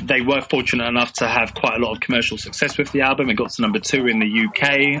they were fortunate enough to have quite a lot of commercial success with the album. It got to number 2 in the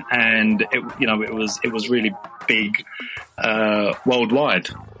UK, and it was really big worldwide.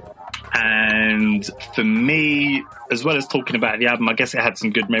 And for me, as well as talking about the album, I guess it had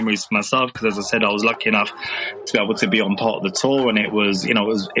some good memories for myself, because as I said, I was lucky enough to be able to be on part of the tour, and it was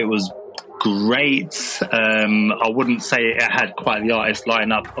great. I wouldn't say it had quite the artist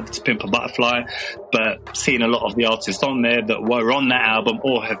lineup of To Pimp a Butterfly, but seeing a lot of the artists on there that were on that album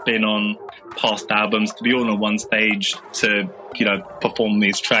or have been on past albums, to be all on one stage to perform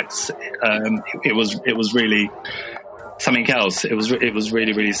these tracks, it was really something else. It was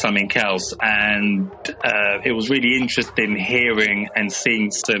really, really something else, and it was really interesting hearing and seeing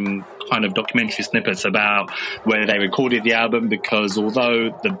some kind of documentary snippets about where they recorded the album, because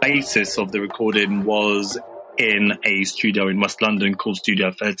although the basis of the recording was in a studio in West London called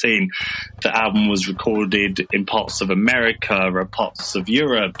Studio 13, the album was recorded in parts of America, or parts of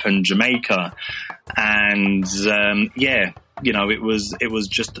Europe and Jamaica, and it was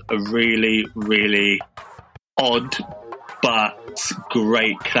just a really, really odd but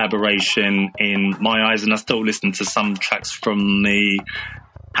great collaboration in my eyes, and I still listen to some tracks from the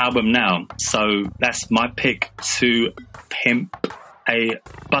album now. So that's my pick. To Pimp a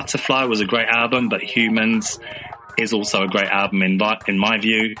Butterfly was a great album, but Humans is also a great album in my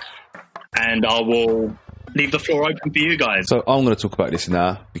view. And I will leave the floor open for you guys. So I'm going to talk about this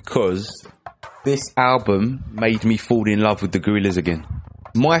now because this album made me fall in love with the Gorillaz again.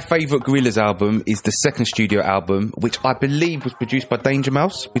 My favourite Gorillaz album is the second studio album, which I believe was produced by Danger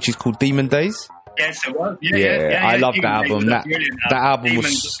Mouse, which is called Demon Days. Yes, it was. Yeah, I love that album. That album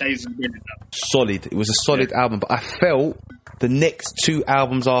was was solid. It was a solid album, but I felt the next two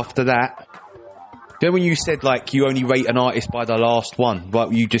albums after that, you know when you said like you only rate an artist by the last one,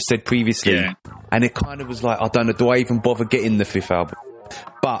 like you just said previously, and it kind of was like, I don't know, do I even bother getting the fifth album?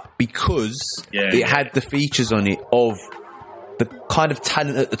 But because it had the features on it of the kind of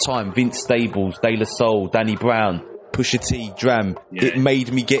talent at the time, Vince Staples, De La Soul, Danny Brown, Pusha T, Dram, it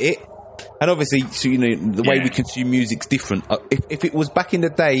made me get it. And obviously, so, you know, the way we consume music's different. If it was back in the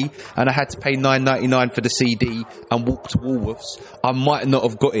day and I had to pay $9.99 for the CD and walk to Woolworths, I might not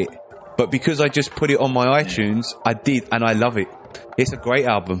have got it. But because I just put it on my iTunes, I did, and I love it. It's a great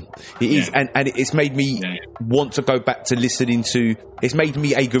album. It is, and it's made me want to go back to listening to. It's made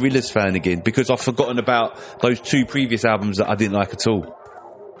me a Gorillaz fan again because I've forgotten about those two previous albums that I didn't like at all.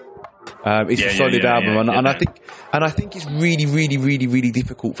 It's a solid album, and I think it's really, really, really, really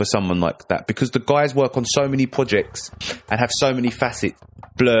difficult for someone like that because the guys work on so many projects and have so many facets.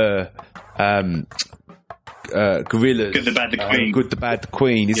 Blur, Gorillaz, Good, the Bad, the Queen. Good, the Bad, the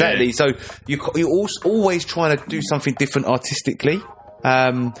Queen. Exactly. So you're always trying to do something different artistically,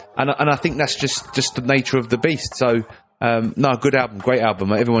 and I think that's just the nature of the beast. So no, good album, great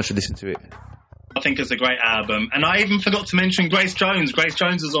album. Everyone should listen to it. I think it's a great album. And I even forgot to mention Grace Jones. Grace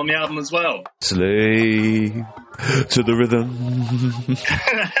Jones is on the album as well. Slave to the rhythm.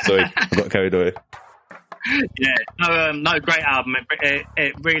 Sorry, I got carried away. No, great album.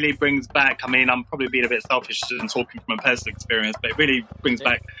 It really brings back, I mean, I'm probably being a bit selfish and talking from a personal experience, but it really brings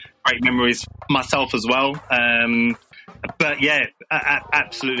back great memories for myself as well. But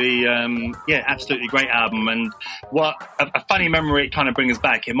absolutely great album. And what a funny memory it kind of brings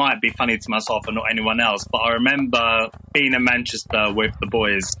back. It might be funny to myself and not anyone else, but I remember being in Manchester with the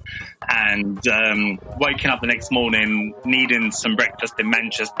boys and waking up the next morning needing some breakfast in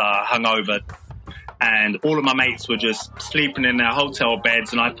Manchester, hungover, and all of my mates were just sleeping in their hotel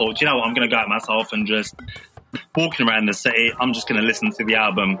beds, and I thought, you know what, I'm going to go out myself and just walking around the city, I'm just going to listen to the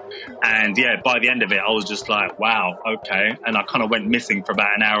album. And by the end of it, I was just like, wow, okay. And I kind of went missing for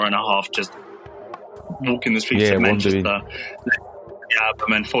about an hour and a half, just walking the streets of Manchester, the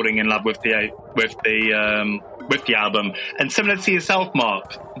album, and falling in love with the album. And similar to yourself,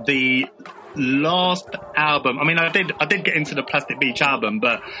 Mark, the last album, I mean, I did get into the Plastic Beach album,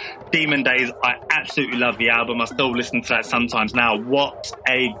 but Demon Days, I absolutely love the album. I still listen to that sometimes now. What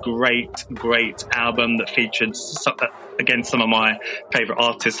a great album that featured again some of my favorite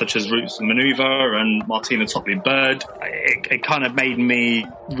artists such as Roots and Maneuver and Martina Topley Bird. It kind of made me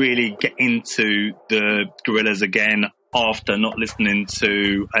really get into the Gorillaz again after not listening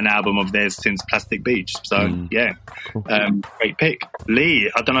to an album of theirs since Plastic Beach. So, great pick. Lee,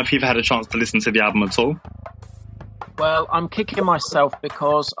 I don't know if you've had a chance to listen to the album at all. Well, I'm kicking myself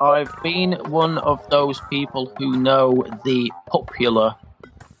because I've been one of those people who know the popular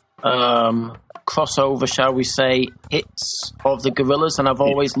crossover, shall we say, hits of the Gorillaz, and I've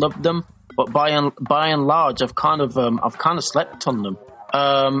always loved them. But by and large, I've kind of slept on them.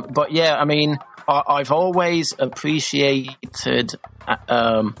 But yeah, I mean, I've always appreciated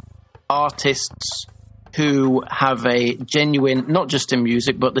artists who have a genuine, not just in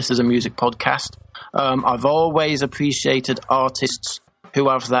music, but this is a music podcast. I've always appreciated artists who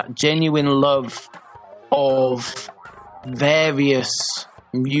have that genuine love of various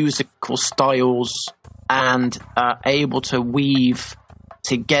musical styles and are able to weave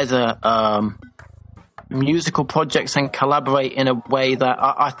together musical projects and collaborate in a way that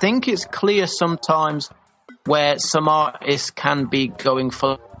I think it's clear sometimes where some artists can be going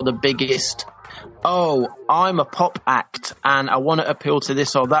for the biggest, oh, I'm a pop act and I want to appeal to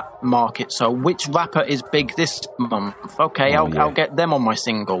this or that market, so which rapper is big this month? Okay, I'll get them on my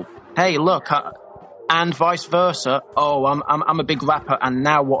single. Hey, look, and vice versa. Oh, I'm a big rapper, and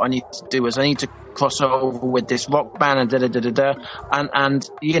now what I need to do is I need to cross over with this rock band and and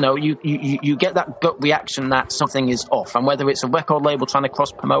you know, you get that gut reaction that something is off, and whether it's a record label trying to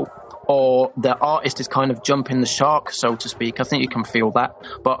cross promote or the artist is kind of jumping the shark, so to speak. I think you can feel that,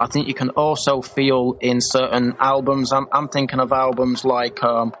 but I think you can also feel in certain albums. I'm thinking of albums like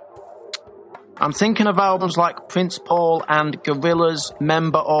I'm thinking of albums like Prince Paul and Gorillaz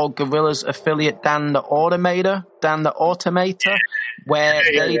member or Gorillaz affiliate Dan the Automator, where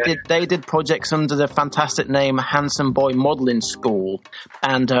they did projects under the fantastic name Handsome Boy Modeling School,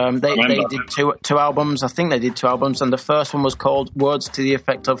 and they did two albums. I think they did 2 albums, and the first one was called Words to the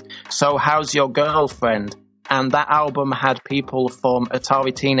Effect of "So How's Your Girlfriend?" And that album had people from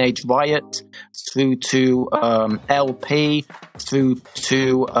Atari Teenage Riot through to LP, through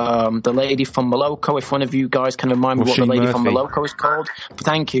to the lady from Moloko. If one of you guys can remind me what the lady from Moloko is called.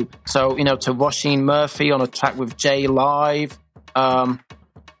 Thank you. So, to Roisin Murphy on a track with Jay Live.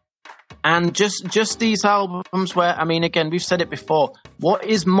 And just these albums where, I mean, again, we've said it before, what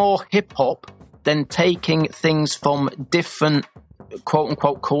is more hip-hop than taking things from different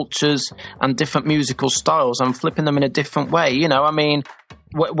quote-unquote cultures and different musical styles and flipping them in a different way? I mean,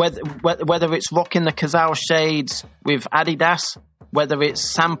 whether it's rocking the Kazao shades with Adidas, whether it's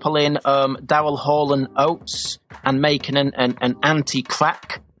sampling Daryl Hall and Oates and making an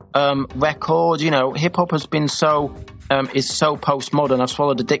anti-crack record, hip-hop has been is so postmodern. I've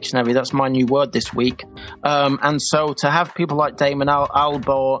swallowed a dictionary. That's my new word this week. And so to have people like Damon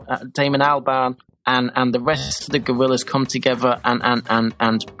Albarn and the rest of the Gorillaz come together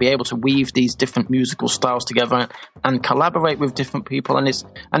and be able to weave these different musical styles together and collaborate with different people, and it's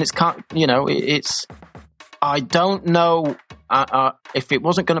I don't know if it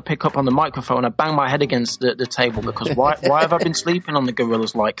wasn't going to pick up on the microphone, I'd bang my head against the table, because why have I been sleeping on the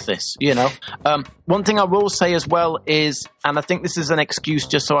Gorillaz like this? One thing I will say as well is, and I think this is an excuse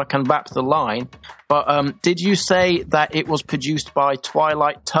just so I can wrap the line, but did you say that it was produced by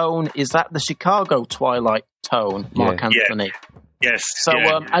Twilight Tone? Is that the Chicago Twilight Tone, Mark Anthony? Yeah. Yes. So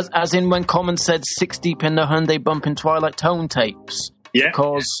as in when Common said 6 deep in the Hyundai bumping Twilight Tone tapes. Yeah.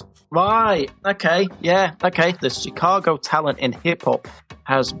 Because, right, okay, yeah, okay. The Chicago talent in hip-hop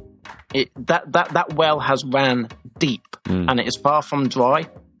has, that well has ran deep, and it is far from dry.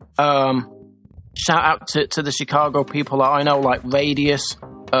 Shout out to the Chicago people that I know, like Radius,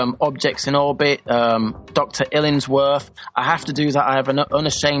 Objects in Orbit, Dr. Illingsworth. I have to do that. I have an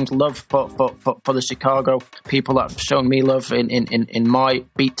unashamed love for the Chicago people that have shown me love in my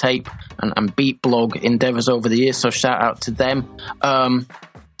beat tape and beat blog endeavors over the years. So shout out to them.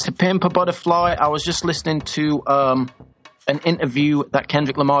 To Pimp a Butterfly, I was just listening to an interview that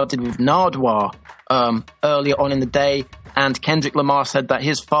Kendrick Lamar did with Nardwuar earlier on in the day, and Kendrick Lamar said that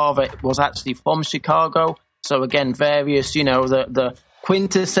his father was actually from Chicago. So again, various, the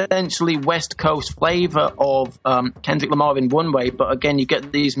quintessentially West Coast flavor of Kendrick Lamar in one way, but again, you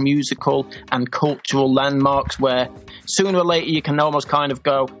get these musical and cultural landmarks where sooner or later you can almost kind of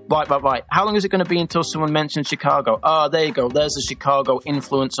go, right. How long is it going to be until someone mentions Chicago? There you go. There's a Chicago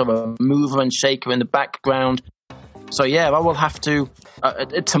influence of a mover and shaker in the background. So yeah, I will have to,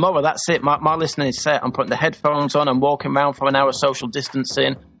 tomorrow, that's it. My listening is set. I'm putting the headphones on. I'm walking around for an hour social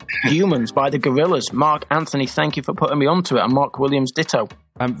distancing. Humans by the Gorillaz. Mark Anthony, thank you for putting me onto it. And Mark Williams, ditto.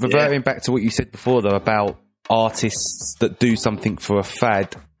 Reverting back to what you said before, though, about artists that do something for a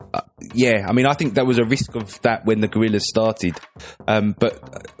fad. I mean, I think there was a risk of that when the Gorillaz started. But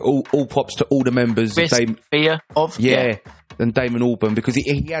all props to all the members. Fear of? Yeah, and Damon Albarn, because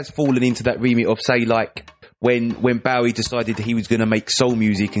he has fallen into that remit of, say, like, when Bowie decided that he was going to make soul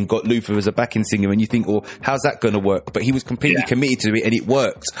music and got Luther as a backing singer, and you think, how's that going to work? But he was completely committed to it, and it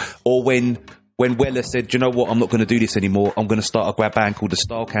worked. Or when Weller said, do you know what, I'm not going to do this anymore, I'm going to start a grab band called the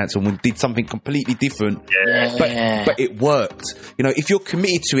Style Council, and did something completely different, but it worked. If you're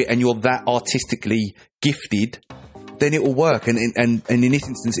committed to it and you're that artistically gifted, then it will work, and in this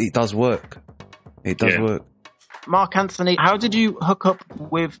instance, it does work. It does work. Mark Anthony, how did you hook up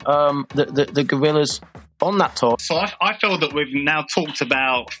with the Gorillaz on that tour? So I feel that we've now talked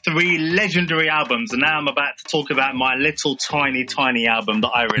about 3 legendary albums, and now I'm about to talk about my little tiny album that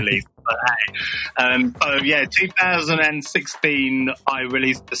I released. 2016 I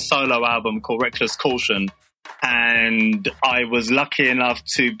released a solo album called Reckless Caution, and I was lucky enough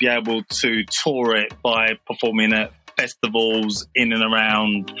to be able to tour it by performing at festivals in and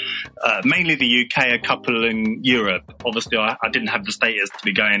around mainly the UK, a couple in Europe. Obviously I didn't have the status to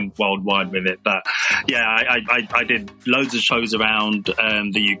be going worldwide with it, but I did loads of shows around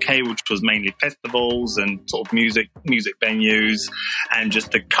the UK, which was mainly festivals and sort of music venues, and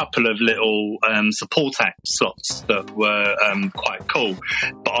just a couple of little support act slots that were quite cool.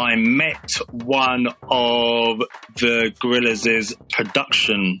 But I met one of the Gorillaz'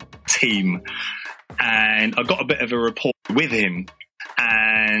 production team, and I got a bit of a rapport with him,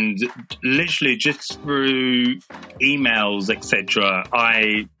 and literally just through emails, etc.,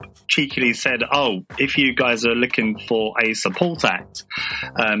 I cheekily said, "Oh, if you guys are looking for a support act,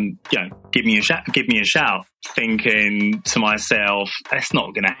 give me a shout." Thinking to myself, "That's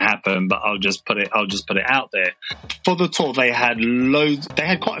not going to happen," but I'll just put it out there. For the tour, they had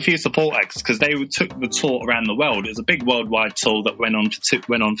quite a few support acts because they took the tour around the world. It was a big worldwide tour that went on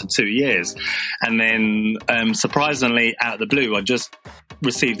for 2 years, and then surprisingly, out of the blue, I just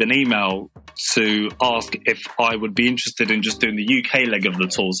received an email to ask if I would be interested in just doing the UK leg of the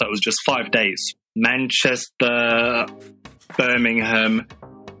tour. So it was just 5 days: Manchester, Birmingham,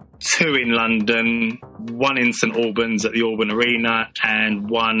 2 in London, 1 in St Albans at the Auburn Arena, and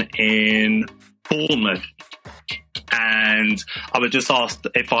 1 in Bournemouth. And I was just asked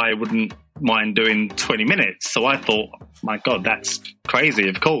if I wouldn't mind doing 20 minutes. So I thought, my God, that's crazy.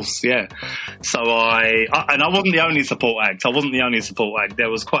 Of course, yeah. So I wasn't the only support act. There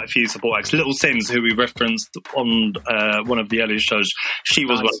was quite a few support acts. Little Sims, who we referenced on one of the earlier shows, she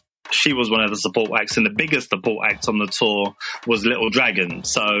was one of the support acts, and the biggest support act on the tour was Little Dragon.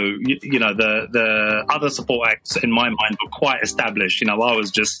 So, the other support acts in my mind were quite established. I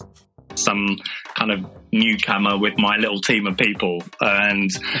was just some kind of newcomer with my little team of people, and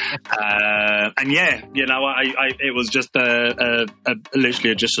yeah, it was just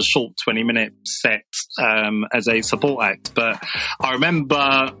literally just a short 20-minute set as a support act. But I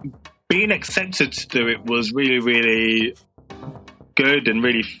remember being accepted to do it was really, really good and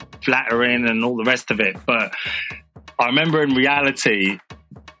really flattering and all the rest of it. But I remember in reality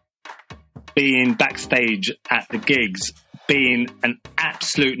being backstage at the gigs being an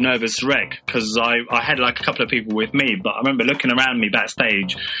absolute nervous wreck, because I had like a couple of people with me, but I remember looking around me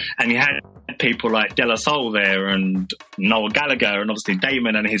backstage and you had people like De La Soul there and Noel Gallagher and obviously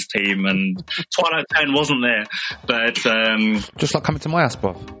Damon and his team, and Twilight Zone wasn't there, but just like coming to my house,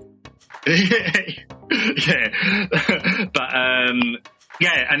 bruv. Yeah. But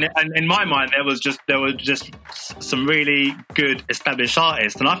yeah, and in my mind there were just some really good established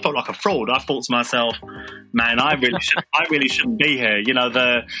artists, and I felt like a fraud. I thought to myself, man, I really shouldn't be here.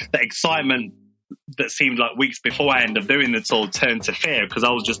 The excitement that seemed like weeks beforehand of doing the tour turned to fear, because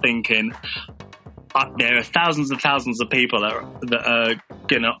I was just thinking, there are thousands of people that are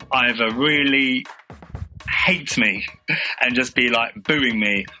gonna either really hate me and just be like booing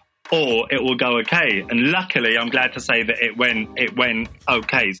me, or it will go okay. And luckily, I'm glad to say that it went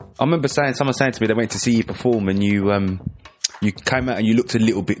okay. I remember someone saying to me they went to see you perform, and you came out and you looked a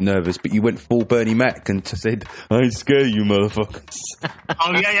little bit nervous, but you went full Bernie Mac and said, "I ain't scared you, motherfuckers."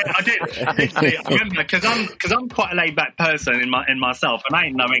 Oh yeah, I did. I remember, because I'm quite a laid back person in myself, and I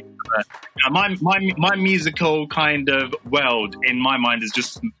ain't no extrovert. My musical kind of world in my mind is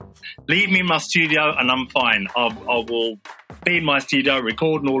just leave me in my studio and I'm fine. I will be in my studio,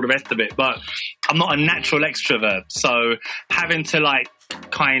 record and all the rest of it, but I'm not a natural extrovert, so having to like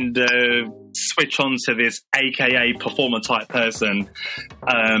kind of switch on to this AKA performer type person,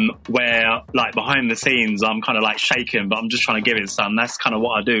 where like behind the scenes I'm kind of like shaking, but I'm just trying to give it some. That's kind of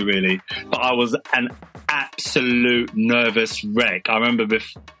what I do, really. But I was an absolute nervous wreck. I remember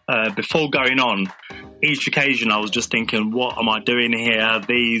before going on each occasion, I was just thinking, what am I doing here?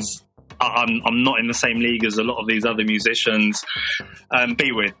 I'm not in the same league as a lot of these other musicians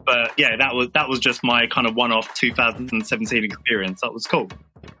be with. But yeah, that was just my kind of one-off 2017 experience. That was cool.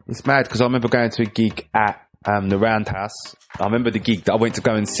 It's mad because I remember going to a gig at the Roundhouse. I remember the gig that I went to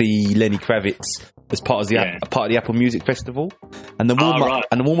go and see Lenny Kravitz as part of the Apple Music Festival, and the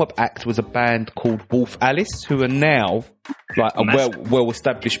warm-up act was a band called Wolf Alice, who are now like a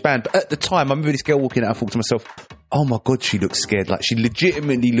well-established band. But at the time, I remember this girl walking out. I thought to myself, "Oh my God, she looks scared." Like, she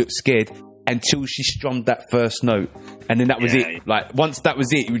legitimately looked scared until she strummed that first note, and then that was it. Like, once that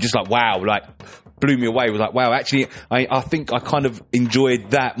was it, you were just like, "Wow!" Like, blew me away. It was like, "Wow!" Actually, I think I kind of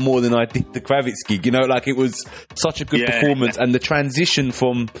enjoyed that more than I did the Kravitz gig. Like, it was such a good performance, and the transition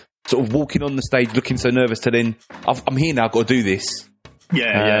from sort of walking on the stage looking so nervous to then I'm here now, I've got to do this.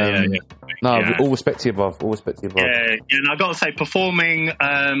 All respect to you, bruv. All respect to you, bruv. Yeah, and I got to say, performing.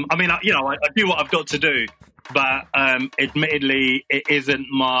 I do what I've got to do, but admittedly, it isn't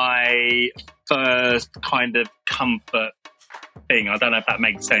my first kind of comfort thing. I don't know if that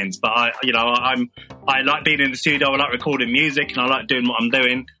makes sense, but I like being in the studio. I like recording music, and I like doing what I'm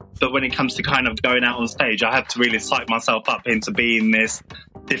doing. But when it comes to kind of going out on stage, I have to really psych myself up into being this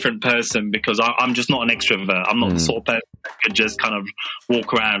different person, because I'm just not an extrovert. I'm not the sort of person that could just kind of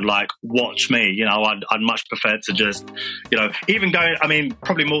walk around like, watch me. You know, I'd much prefer to just, you know, even going, I mean,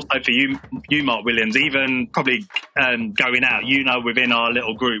 probably more so for you, Mark Williams, even probably going out, you know, within our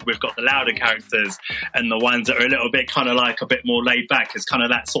little group, we've got the louder characters and the ones that are a little bit kind of like a bit more laid back. It's kind of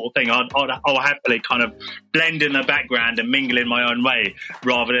that sort of thing. I'll happily kind of blend in the background and mingle in my own way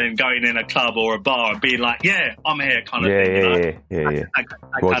rather than going in a club or a bar and being like, yeah, I'm here kind of thing. Yeah.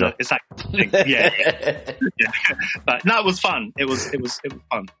 It's that thing. Yeah. But no, it was fun. It was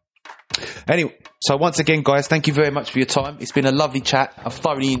fun. Anyway, so once again, guys, thank you very much for your time. It's been a lovely chat. I've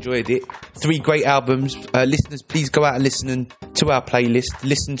thoroughly enjoyed it. 3 great albums. Listeners, please go out and listen to our playlist.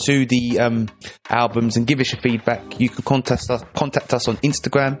 Listen to the albums and give us your feedback. You can contact us on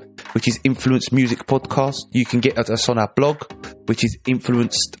Instagram, which is Influence Music Podcast. You can get us on our blog, which is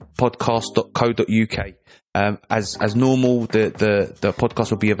influencedpodcast.co.uk. As normal, the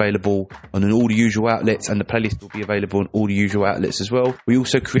podcast will be available on all the usual outlets, and the playlist will be available on all the usual outlets as well. We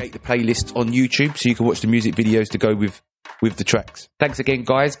also create the playlist on YouTube, so you can watch the music videos to go with the tracks. Thanks again,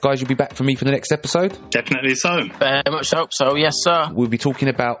 guys. You'll be back for me for the next episode? Definitely so. Very much hope so, yes, sir. We'll be talking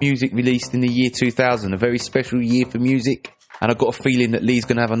about music released in the year 2000, a very special year for music. And I've got a feeling that Lee's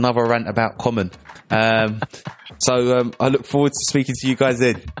going to have another rant about Common. So I look forward to speaking to you guys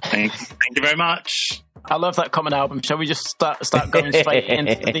then. Thank you very much. I love that Common album. Shall we just start going straight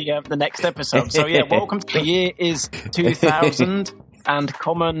into the next episode? So yeah, welcome to the year is 2000, and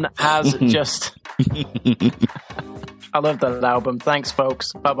Common has just. I love that album. Thanks,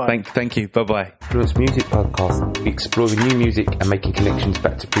 folks. Bye bye. Thank you. Bye bye. Influence Music Podcast, exploring new music and making connections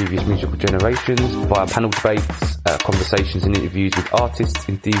back to previous musical generations via panel debates, conversations and interviews with artists,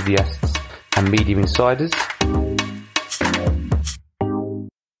 enthusiasts, and media insiders.